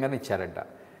 వ్యతిరేకంగాను ఇచ్చారంట.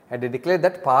 And declare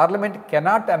that parliament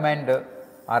cannot amend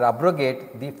are abrogate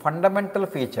the fundamental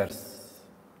features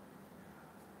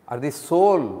are the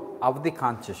soul of the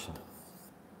constitution,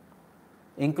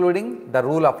 including the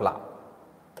rule of law,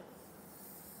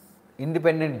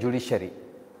 independent judiciary.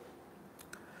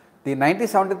 The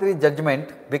 1973 judgment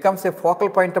becomes a focal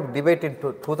point of debate in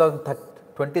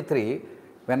 2023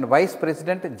 when Vice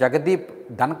President Jagdeep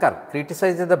Dhankar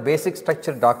criticizes the basic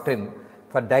structure doctrine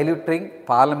for diluting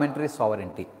parliamentary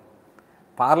sovereignty.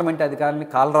 Parliament అధికారులని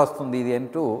కాలు రాస్తుంది ఇది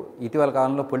అంటూ ఇటీవల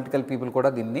కాలంలో political people కూడా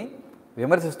దీన్ని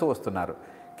విమర్శిస్తూ వస్తున్నారు.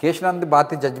 Keshavanand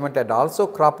Bharati judgement had also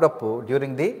cropped up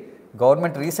during the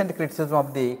government recent criticism of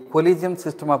the collegium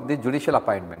system of the judicial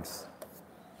appointments.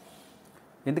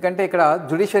 ఎందుకంటే ఇక్కడ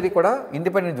జ్యుడిషియరీ కూడా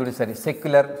independent judiciary,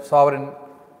 secular, sovereign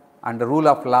and rule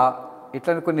of law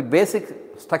ఇట్లాంటి కొన్ని బేసిక్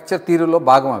స్ట్రక్చర్ థియరీలో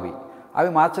భాగం అవి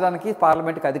మార్చడానికి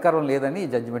పార్లమెంట్కి అధికారం లేదని ఈ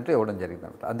జడ్జిమెంట్లో ఇవ్వడం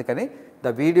జరిగిందన్నమాట. అందుకని the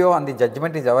video on the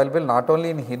judgement is available not only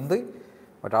in Hindi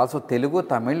but also Telugu,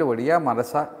 Tamil, Odia,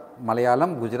 Malayalam,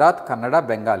 Gujarat, Kannada,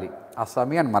 Bengali,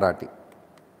 Assamese and Marathi.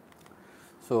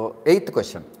 So 8th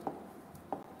question,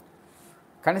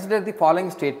 consider the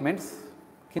following statements.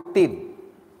 15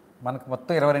 మనకు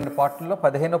మొత్తం 22 పార్ట్లో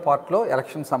 15వ పార్ట్లో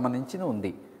ఎలక్షన్ సంబంధించి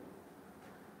ఉంది.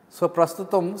 సో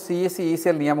ప్రస్తుతం సిఈసి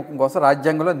ఈసీఎల్ నియామకం కోసం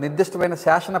రాజ్యాంగంలో నిర్దిష్టమైన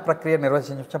శాసన ప్రక్రియ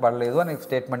నిర్వచించబడలేదు అని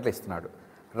స్టేట్మెంట్లు ఇస్తున్నాడు.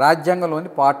 రాజ్యాంగంలోని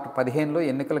పార్ట్ 15లో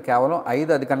ఎన్నికలు కేవలం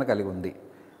 5 అధికారులు కలిగి ఉంది.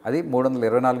 అది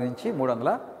 324 నుంచి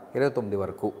 329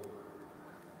 వరకు.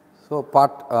 సో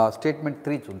స్టేట్మెంట్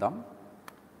 3 చూద్దాం.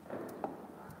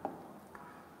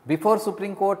 Before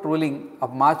Supreme Court ruling of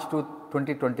March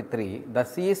 2023, the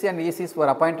CEC and ECs were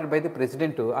appointed by the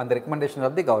President on the recommendation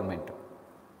of the government.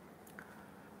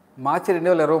 మార్చి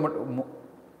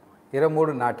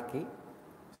 2023 నాటికి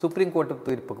సుప్రీంకోర్టు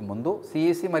తీర్పుకు ముందు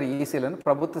సిఈసి మరియు ఈసీలను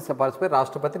ప్రభుత్వ సిఫార్సుపై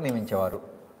రాష్ట్రపతి నియమించేవారు.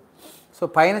 సో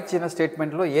పైన ఇచ్చిన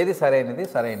స్టేట్మెంట్లో ఏది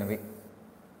సరైనవి?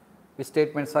 ఈ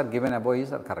statements are given above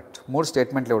is are correct. 3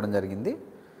 స్టేట్మెంట్లు ఇవ్వడం జరిగింది.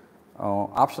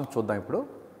 ఆప్షన్ చూద్దాం ఇప్పుడు.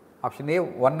 Option A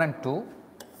 1 and 2,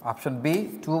 option B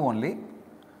 2 only,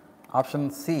 option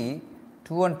C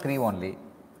 2 and 3 only,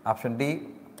 option D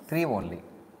 3 only.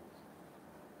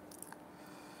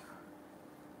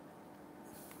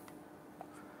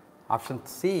 Option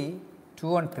C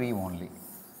 2 and 3 only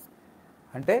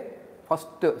అంటే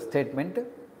ఫస్ట్ స్టేట్మెంట్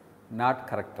నాట్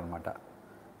కరెక్ట్ అనమాట.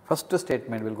 First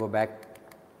statement will go back.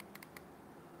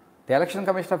 The election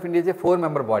commission of India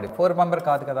 4-member body. 4 member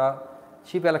కాదు కదా,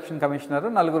 chief election commissioner,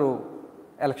 4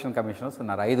 election commissioners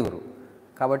ఉన్నారు, 5.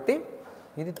 కాబట్టి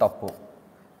ఇది తప్పు.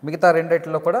 మిగతా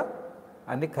 2 కూడా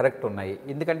అన్నీ కరెక్ట్ ఉన్నాయి.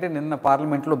 ఎందుకంటే నిన్న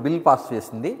పార్లమెంట్లో బిల్ పాస్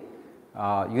చేసింది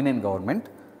యూనియన్ గవర్నమెంట్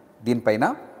దీనిపైన.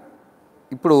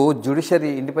 ఇప్పుడు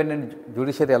independent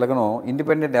judiciary ఎలాగనో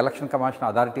independent election commission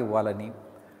authority ఇవ్వాలని,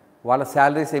 వాళ్ళ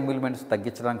శాలరీస్ ఎమ్యూల్మెంట్స్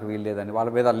తగ్గించడానికి వీల్లేదని, వాళ్ళ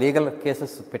మీద legal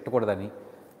cases పెట్టకూడదని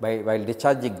while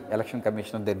discharging election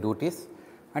commission there duties.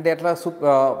 అంటే ఎట్లా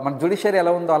మన జ్యుడిషియరీ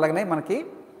ఎలా ఉందో అలాగనే మనకి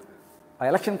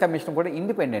ఎలక్షన్ కమిషన్ కూడా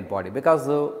ఇండిపెండెంట్ బాడీ. బికాజ్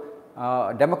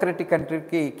డెమోక్రటిక్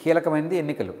కంట్రీకి కీలకమైనది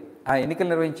ఎన్నికలు. ఆ ఎన్నికలు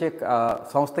నిర్వహించే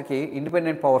సంస్థకి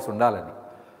ఇండిపెండెంట్ పవర్స్ ఉండాలని.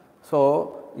 సో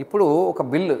ఇప్పుడు ఒక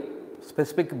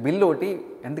స్పెసిఫిక్ బిల్లు ఒకటి,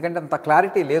 ఎందుకంటే అంత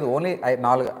క్లారిటీ లేదు, ఓన్లీ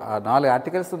 4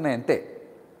 ఆర్టికల్స్ ఉన్నాయి అంతే,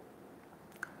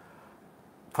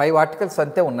 5 ఆర్టికల్స్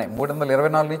అంతే ఉన్నాయి,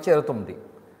 324 నుంచి 29.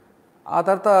 ఆ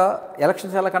తర్వాత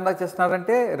ఎలక్షన్స్ ఎలా కండక్ట్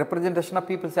చేస్తున్నారంటే రిప్రజెంటేషన్ ఆఫ్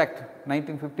పీపుల్స్ యాక్ట్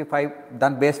 1955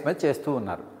 దాని బేస్ మీద చేస్తూ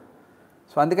ఉన్నారు.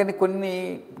 సో అందుకని కొన్ని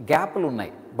గ్యాప్లు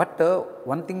ఉన్నాయి. But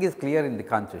one thing is clear in the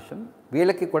constitution,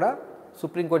 వీళ్ళకి కూడా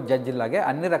సుప్రీంకోర్టు జడ్జిలాగే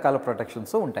అన్ని రకాల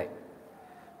ప్రొటెక్షన్స్ ఉంటాయి.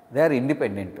 They are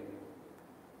independent.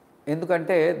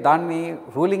 ఎందుకంటే దాన్ని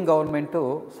రూలింగ్ గవర్నమెంట్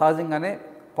సహజంగానే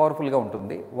పవర్ఫుల్గా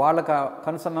ఉంటుంది. వాళ్ళకి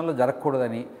కనుసన్నలు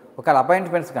జరగకూడదని ఒకవేళ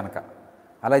అపాయింట్మెంట్స్ కనుక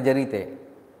అలా జరిగితే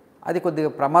అది కొద్దిగా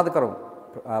ప్రమాదకరం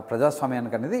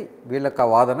ప్రజాస్వామ్యానికి అనేది వీళ్ళకి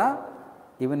వాదన.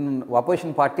 ఈవెన్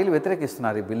అపోజిషన్ పార్టీలు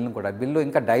వ్యతిరేకిస్తున్నారు ఈ బిల్లును కూడా. బిల్లు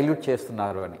ఇంకా డైల్యూట్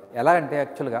చేస్తున్నారు అని. ఎలా అంటే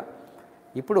యాక్చువల్గా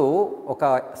ఇప్పుడు ఒక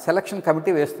సెలక్షన్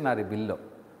కమిటీ వేస్తున్నారు ఈ బిల్లు.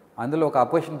 అందులో ఒక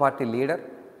opposition party leader,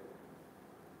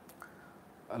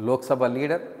 Lok Sabha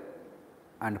leader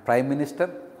and prime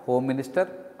minister, home minister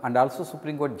and also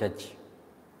supreme court judge,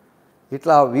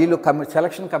 ఇట్లా వీళ్ళు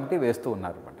సెలక్షన్ కమిటీ వేస్తూ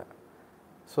ఉన్నారు అనమాట.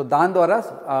 సో దాని ద్వారా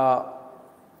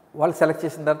వాళ్ళు సెలెక్ట్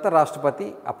చేసిన తర్వాత రాష్ట్రపతి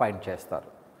అపాయింట్ చేస్తారు.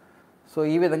 సో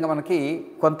ఈ విధంగా మనకి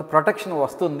కొంత ప్రొటెక్షన్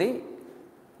వస్తుంది.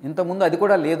 ఇంతకుముందు అది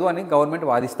కూడా లేదు అని గవర్నమెంట్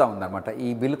వాదిస్తూ ఉందన్నమాట. ఈ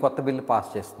బిల్లు, కొత్త బిల్లు పాస్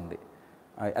చేస్తుంది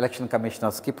ఎలక్షన్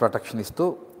కమిషనర్స్కి ప్రొటెక్షన్ ఇస్తూ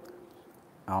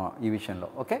ఈ విషయంలో.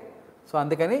 ఓకే, సో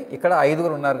అందుకని ఇక్కడ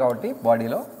 5 ఉన్నారు కాబట్టి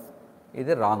బాడీలో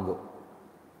ఇది wrong.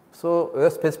 So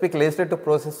specific legislative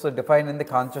process define in the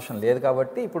constitution లేదు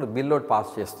కాబట్టి ఇప్పుడు బిల్ ఒకటి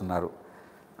పాస్ చేస్తున్నారు.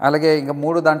 అలాగే ఇంకా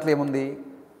 3 దాంట్లో ఏముంది,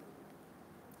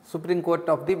 సుప్రీంకోర్ట్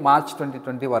ఆఫ్ ది మార్చ్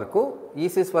 2020 వరకు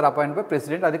ఈసీస్ వర్ అపాయింట్ బై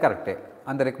ప్రెసిడెంట్, అది కరెక్టే,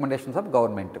 and the recommendations of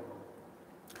government.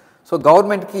 So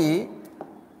గవర్నమెంట్కి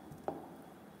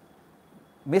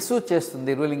మిస్యూజ్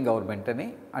చేస్తుంది రూలింగ్ గవర్నమెంట్ అని,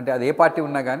 అంటే అది ఏ పార్టీ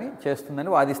ఉన్నా కానీ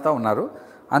చేస్తుందని వాదిస్తూ ఉన్నారు.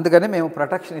 అందుకని మేము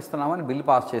ప్రొటెక్షన్ ఇస్తున్నామని బిల్లు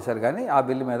పాస్ చేశారు, కానీ ఆ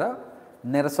బిల్లు మీద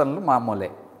నిరసనలు మామూలే.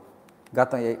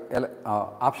 గత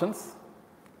options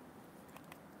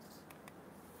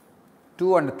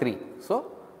 2 and 3. So,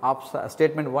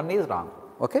 statement 1 is wrong.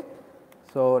 Okay.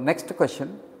 So, next question.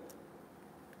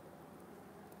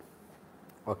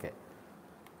 Okay.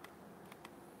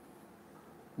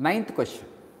 9th question.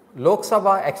 Lok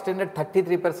Sabha extended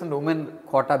 33% women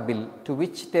quota bill to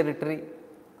which territory,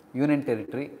 union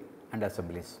territory and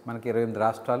assemblies? మనకి 28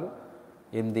 రాష్ట్రాలు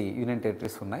 8 యూనియన్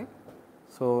టెరిటరీస్ ఉన్నాయి.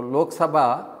 సో లోక్సభ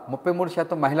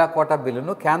 33% మహిళా కోటా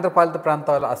బిల్లును కేంద్రపాలిత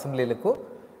ప్రాంతాల అసెంబ్లీలకు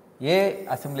ఏ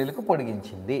అసెంబ్లీలకు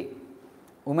పొడిగించింది?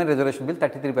 ఉమెన్ రిజర్వేషన్ బిల్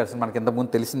 33%, మనకి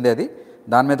ఇంతకుముందు తెలిసిందే అది.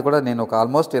 దాని మీద కూడా నేను ఒక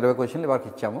ఆల్మోస్ట్ 20 క్వశ్చన్లు ఇవాళ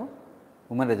ఇచ్చాము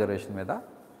ఉమెన్ రిజర్వేషన్ మీద.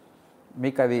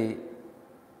 మీకు అవి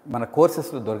మన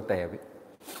కోర్సెస్లో దొరుకుతాయి అవి.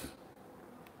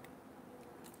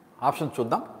 ఆప్షన్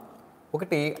చూద్దాం.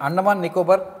 ఒకటి Andaman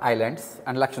Nicobar islands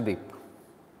and Lakshadweep.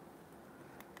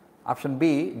 Option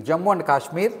B Jammu and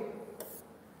Kashmir.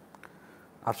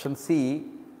 Option C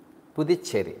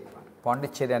Puducherry,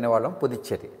 Pondicherry అనేవాళ్ళం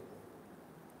Puducherry.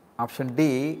 Option D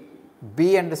B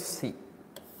and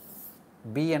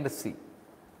C.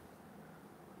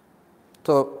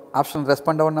 So option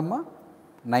respond అవ్వండమ్మా.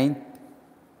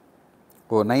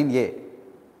 9A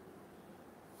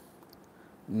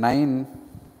 9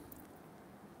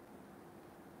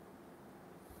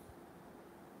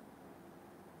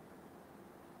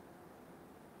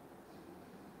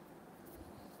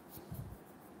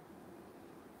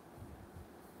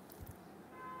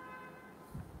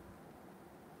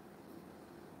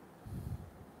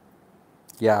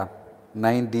 Yeah,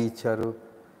 9D ఇచ్చారు.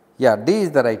 Yeah, D is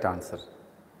the right answer.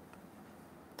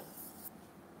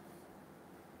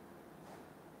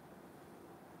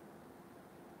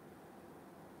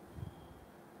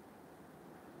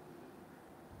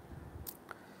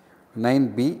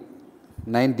 B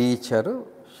 9D ఇచ్చారు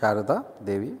శారదా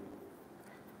దేవి.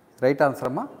 రైట్ ఆన్సర్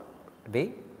అమ్మా డి.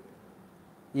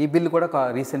 ఈ బిల్లు కూడా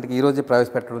రీసెంట్గా ఈరోజే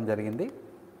ప్రవేశపెట్టడం జరిగింది.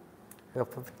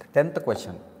 10th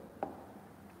question.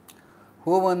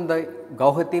 Who won the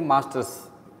Guwahati Masters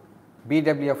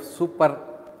BWF Super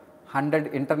 100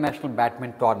 International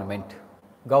Badminton Tournament?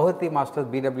 Guwahati Masters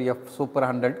BWF Super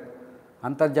 100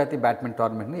 అంతర్జాతీయ బ్యాడ్మింటన్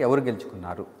టోర్నమెంట్ని ఎవరు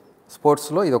గెలుచుకున్నారు?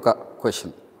 స్పోర్ట్స్లో ఇది ఒక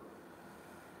క్వశ్చన్.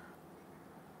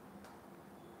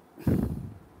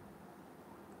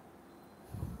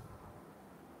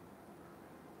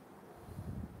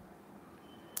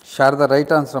 శారద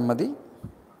రైట్ ఆన్సర్ అమ్మది.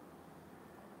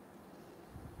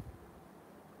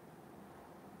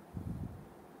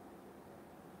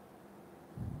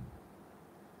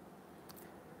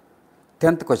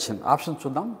 Tenth question. ఆప్షన్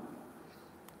చూద్దాం.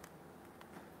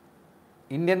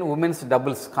 Indian women's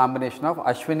doubles combination of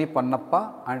Ashwini Ponnappa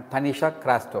and Tanisha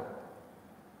Crasto.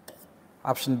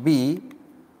 Option B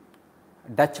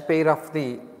Dutch pair of the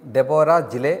Deborah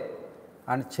జిలే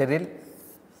and Cheryl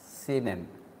సీనెన్.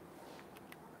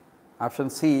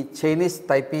 Option C Chinese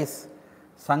తైపీస్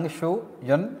Sung shoe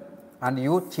Un and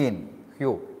you Cheen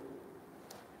hue.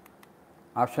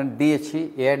 Option D ఇచ్చి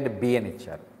ఏ and B అని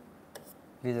ఇచ్చారు.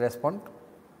 Please respond.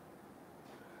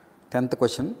 10th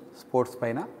question sports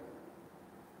పైన.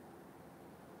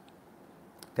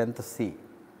 10th C.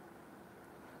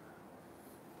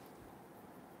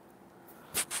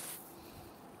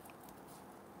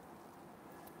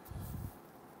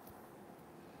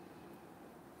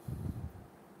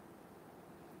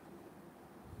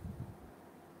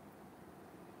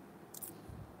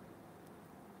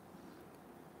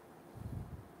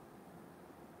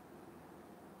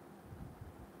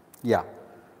 Yeah,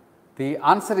 the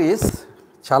answer is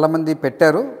చాలామంది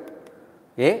పెట్టారు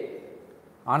ఏ.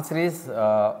 Answer is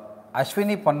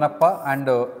Ashwini Ponnappa and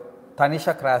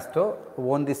Tanisha Crasto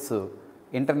own this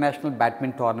international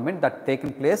badminton tournament that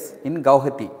taken place in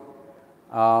Guwahati.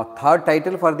 Third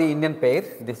title for the Indian pair.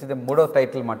 This is the 3వ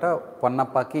title మాట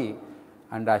పొన్నప్పకి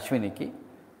and అశ్వినికి,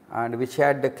 and which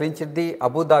had clinched the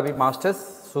Abu Dhabi masters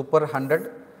super 100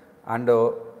 and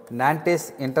Nantes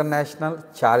international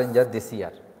challenger this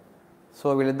year. So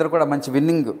వీళ్ళిద్దరు కూడా మంచి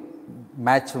winnowing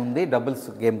match ఉంది, doubles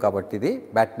game కాబట్టి ఇది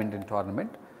badminton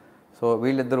tournament. So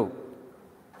వీళ్ళిద్దరూ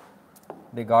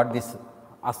they got this,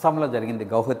 అస్సాంలో జరిగింది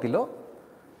గౌహతిలో.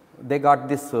 They got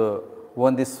this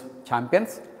own this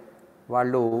champions.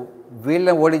 వాళ్ళు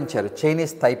వీళ్ళని ఓడించారు,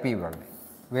 చైనీస్ తైపీ వాళ్ళని,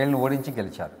 వీళ్ళని ఓడించి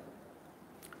గెలిచారు.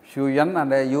 Shoe N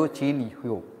and you Cheen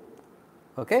hue.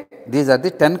 Okay, these are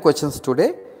the 10 questions today.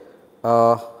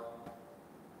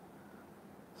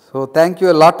 So thank you,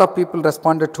 a lot of people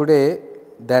responded today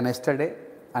than yesterday,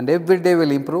 and every day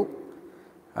will improve.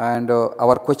 And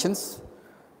our questions,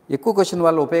 ఎక్కువ question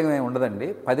వల్ల ఉపయోగం ఏమి ఉండదండి.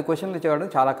 10 క్వశ్చన్లు చేయడం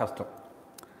చాలా కష్టం,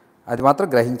 అది మాత్రం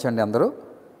గ్రహించండి అందరూ.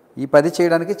 ఈ 10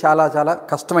 చేయడానికి చాలా చాలా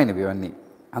కష్టమైనవి, ఇవన్నీ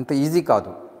అంత ఈజీ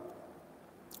కాదు.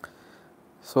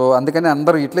 సో అందుకని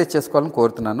అందరూ యూటిలైజ్ చేసుకోవాలని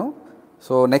కోరుతున్నాను.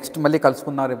 సో నెక్స్ట్ మళ్ళీ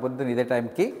కలుసుకుందాం రేపు పొద్దున్న ఇదే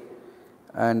టైంకి.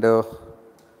 అండ్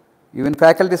ఈవెన్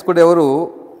ఫ్యాకల్టీస్ కూడా ఎవరు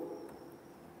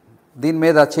దీని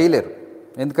మీద చేయలేరు,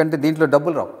 ఎందుకంటే దీంట్లో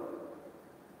డబ్బులు రావు.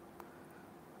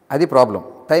 అది ప్రాబ్లం,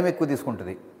 టైం ఎక్కువ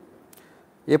తీసుకుంటుంది.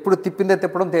 ఎప్పుడు తిప్పిందే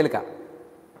తిప్పడం తేలిక.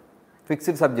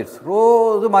 ఫిక్స్డ్ సబ్జెక్ట్స్,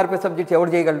 రోజు మారిపోయే సబ్జెక్ట్స్ ఎవరు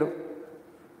చేయగలడు?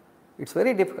 It's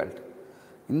very difficult.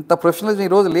 ఇంత ప్రొఫెషనలిజం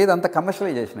ఈరోజు లేదు, అంత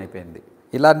కమర్షియలైజేషన్ అయిపోయింది.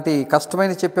 ఇలాంటి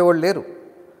కష్టమైన చెప్పేవాళ్ళు లేరు.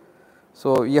 So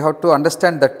you have to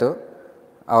understand that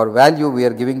hour value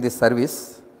we are giving this service.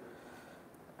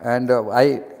 And I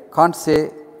can't say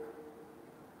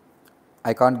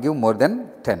I can't give more than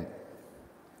 10.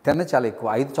 10 చాలా ఎక్కువ,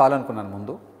 5 చాలు అనుకున్నాను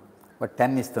ముందు, బట్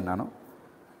 10 ఇస్తున్నాను.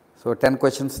 సో 10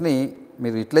 క్వశ్చన్స్ని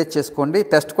మీరు యూటిలైజ్ చేసుకోండి.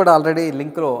 టెస్ట్ కూడా ఆల్రెడీ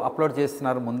లింక్లో అప్లోడ్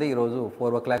చేస్తున్నారు, ముందే ఈరోజు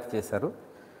 4 o'clock చేశారు.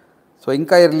 సో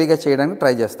ఇంకా ఎర్లీగా చేయడానికి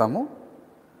ట్రై చేస్తాము.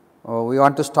 We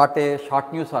want to start A short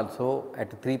news also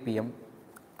at 3 PM,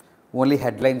 only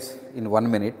headlines in 1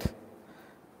 minute.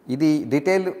 ఇది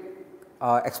డీటెయిల్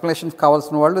ఎక్స్ప్లెనేషన్స్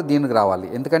కావాల్సిన వాళ్ళు దీనికి రావాలి,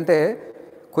 ఎందుకంటే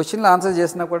క్వశ్చన్లు ఆన్సర్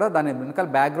చేసినా కూడా దాని వెనకాల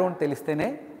బ్యాక్గ్రౌండ్ తెలిస్తేనే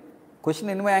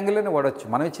క్వశ్చన్ ఎన్నో యాంగిల్లోనే వాడచ్చు,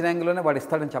 మనం ఇచ్చిన యాంగిల్లోనే వాడు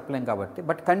ఇస్తాడని చెప్పలేం కాబట్టి.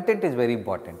 But content is very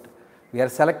important.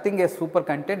 We are selecting A super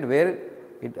content wear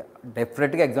it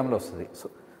డెఫినెట్గా ఎగ్జామ్లో వస్తుంది.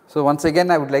 So once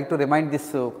again I would like to remind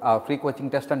this free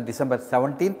coaching test on December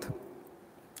 17th.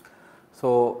 So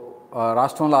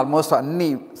రాష్ట్రంలో ఆల్మోస్ట్ అన్ని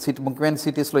ముఖ్యమైన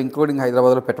సిటీస్లో ఇంక్లూడింగ్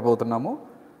హైదరాబాద్లో పెట్టబోతున్నాము.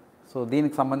 సో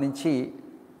దీనికి సంబంధించి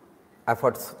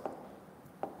ఎఫర్ట్స్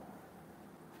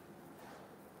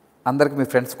అందరికి మీ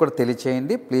ఫ్రెండ్స్ కూడా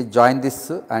తెలియచేయండి. Please join this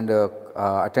and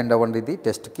attend అవ్వండి ఇది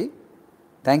టెస్ట్కి.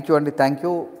 థ్యాంక్ యూ అండి, థ్యాంక్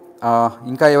యూ.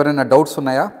 ఇంకా ఎవరైనా డౌట్స్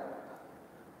ఉన్నాయా?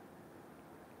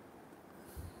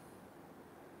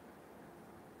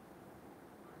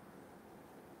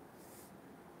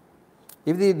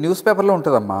 ఇది న్యూస్ పేపర్లో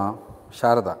ఉంటుందమ్మా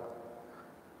శారద,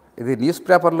 ఇది న్యూస్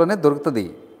పేపర్లోనే దొరుకుతుంది,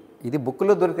 ఇది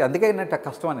బుక్లో దొరుకుతుంది. అందుకే ఏంటంటే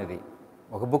కష్టం అనేది.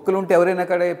 ఒక బుక్లు ఉంటే ఎవరైనా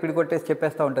కడే పిడికొట్టేసి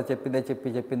చెప్పేస్తూ ఉంటారు, చెప్పిందే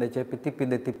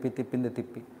చెప్పి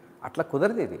తిప్పి అట్లా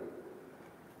కుదరదు. ఇది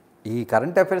ఈ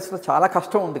కరెంట్ అఫైర్స్లో చాలా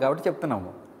కష్టం ఉంది కాబట్టి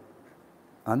చెప్తున్నాము.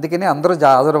 అందుకనే అందరూ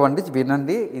హాజరవ్వండి,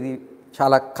 వినండి. ఇది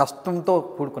చాలా కష్టంతో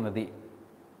కూడుకున్నది,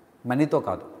 మనీతో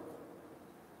కాదు.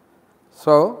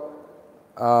 సో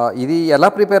ఇది ఎలా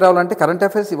ప్రిపేర్ అవ్వాలంటే కరెంట్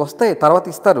అఫైర్స్ వస్తాయి, తర్వాత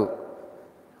ఇస్తారు,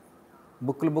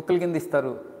 బుక్కుల కింద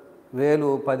ఇస్తారు,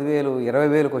 1000, 10,000,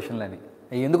 20,000 క్వశ్చన్లు అని.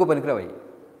 అవి ఎందుకు పనికిరావు?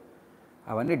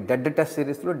 అవన్నీ డెడ్ టెస్ట్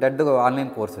సిరీస్లు, డెడ్ ఆన్లైన్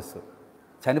కోర్సెస్,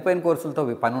 చనిపోయిన కోర్సులతో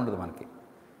పని ఉండదు మనకి.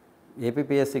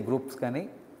 ABPS గ్రూప్స్ కానీ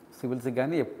సివిల్స్కి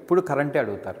కానీ ఎప్పుడు కరెంటే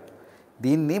అడుగుతారు.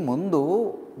 దీన్ని ముందు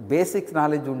బేసిక్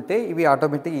నాలెడ్జ్ ఉంటే ఇవి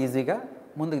ఆటోమేటిక్ ఈజీగా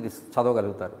ముందుకు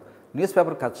చదవగలుగుతారు. న్యూస్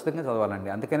పేపర్ ఖచ్చితంగా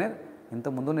చదవాలండి. అందుకనే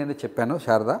ఇంతకుముందు నేను చెప్పాను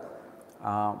శారద,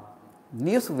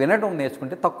 న్యూస్ వినడం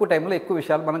నేర్చుకుంటే తక్కువ టైంలో ఎక్కువ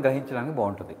విషయాలు మనం గ్రహించడానికి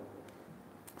బాగుంటుంది.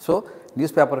 సో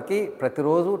న్యూస్ పేపర్కి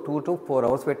ప్రతిరోజు 2 to 4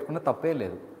 hours పెట్టుకున్న తప్పే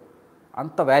లేదు.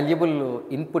 అంత వాల్యుబుల్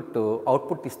ఇన్పుట్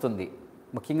అవుట్పుట్ ఇస్తుంది,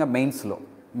 ముఖ్యంగా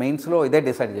మెయిన్స్లో ఇదే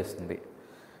డిసైడ్ చేస్తుంది.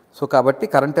 సో కాబట్టి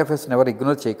కరెంట్ అఫైర్స్ని ఎవరు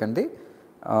ఇగ్నోర్ చేయకండి.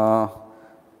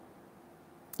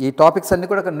 ఈ టాపిక్స్ అన్నీ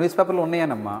కూడా న్యూస్ పేపర్లో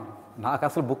ఉన్నాయనమ్మా. నాకు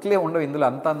అసలు బుక్లే ఉండవు ఇందులో,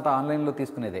 అంత ఆన్లైన్లో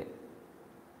తీసుకునేదే.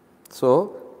 సో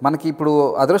మనకి ఇప్పుడు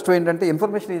అదృష్టం ఏంటంటే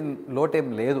ఇన్ఫర్మేషన్ లోటేం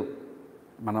లేదు.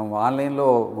 మనం ఆన్లైన్లో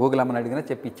గూగుల్ అమ్మని అడిగినా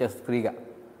చెప్పి ఇచ్చేస్తుంది ఫ్రీగా.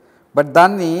 బట్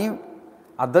దాన్ని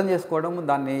అర్థం చేసుకోవడం,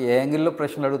 దాన్ని ఏ యాంగిల్లో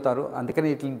ప్రశ్నలు అడుగుతారు, అందుకని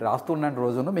ఇట్లా రాస్తూ ఉన్నాను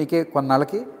రోజును. మీకే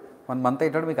కొన్నాళ్ళకి 1 month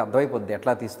అయ్యేటప్పుడు మీకు అర్థమైపోద్ది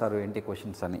ఎట్లా తీస్తారు ఏంటి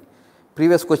క్వశ్చన్స్ అని.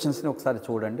 ప్రీవియస్ క్వశ్చన్స్ని ఒకసారి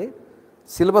చూడండి.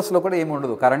 సిలబస్లో కూడా ఏమి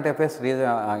ఉండదు, current affairs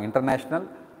international,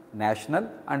 national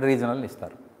and regional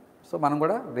ఇస్తారు. సో మనం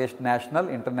కూడా నేషనల్,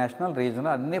 ఇంటర్నేషనల్,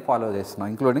 రీజనల్ అన్నీ ఫాలో చేస్తున్నాం,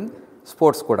 ఇంక్లూడింగ్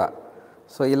స్పోర్ట్స్ కూడా.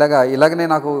 సో ఇలాగనే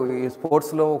నాకు ఈ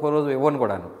స్పోర్ట్స్లో ఒకరోజు ఇవ్వను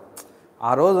కూడాను,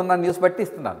 ఆ రోజు ఉన్న న్యూస్ బట్టి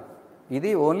ఇస్తున్నాను.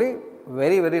 ఇది ఓన్లీ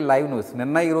వెరీ లైవ్ న్యూస్,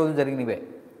 నిన్న ఈరోజు జరిగినవే,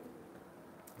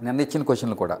 నిన్న ఇచ్చిన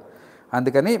క్వశ్చన్లు కూడా.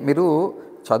 అందుకని మీరు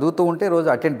చదువుతూ ఉంటే రోజు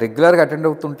రెగ్యులర్గా అటెండ్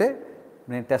అవుతుంటే,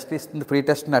 నేను టెస్ట్ ఇస్తుంది ఫ్రీ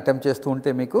టెస్ట్ని అటెంప్ట్ చేస్తూ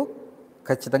ఉంటే మీకు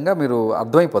ఖచ్చితంగా మీరు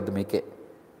అర్థమైపోద్ది మీకే.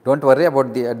 Don't worry about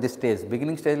at the stage,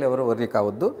 beginning స్టేజ్లో ఎవరు వర్రీ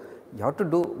కావద్దు. You have to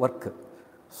do work.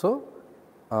 So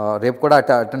రేపు కూడా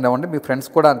అటెండ్ అవ్వండి, మీ ఫ్రెండ్స్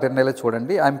కూడా అటెండ్ అయ్యేలా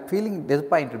చూడండి. I'm feeling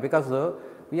disappointed because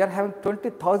we are having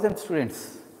 20,000 students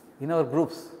in our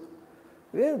groups.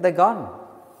 Where they gone?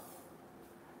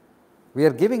 We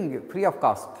are giving free of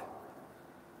cost.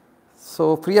 So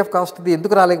free of కాస్ట్ది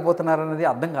ఎందుకు రాలేకపోతున్నారు అనేది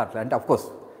అర్థం కావట్లేదు. అంటే అఫ్కోర్స్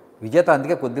విజేత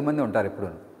అందుకే కొద్దిమంది ఉంటారు, ఎప్పుడు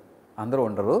అందరూ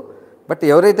ఉండరు. బట్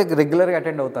ఎవరైతే రెగ్యులర్గా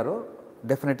అటెండ్ అవుతారో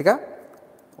డెఫినెట్గా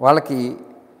వాళ్ళకి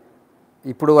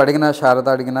ఇప్పుడు అడిగినా, శారద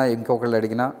అడిగినా, ఇంకొకళ్ళు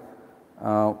అడిగినా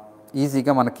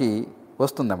ఈజీగా మనకి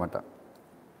వస్తుందన్నమాట.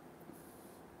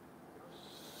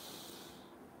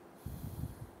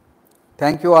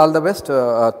 Thank you, all the best.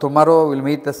 Tomorrow we will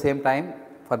meet the same time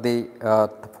for the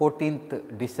 14th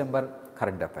December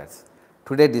current affairs.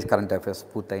 Today this current affairs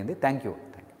పూర్తయింది. Thank you.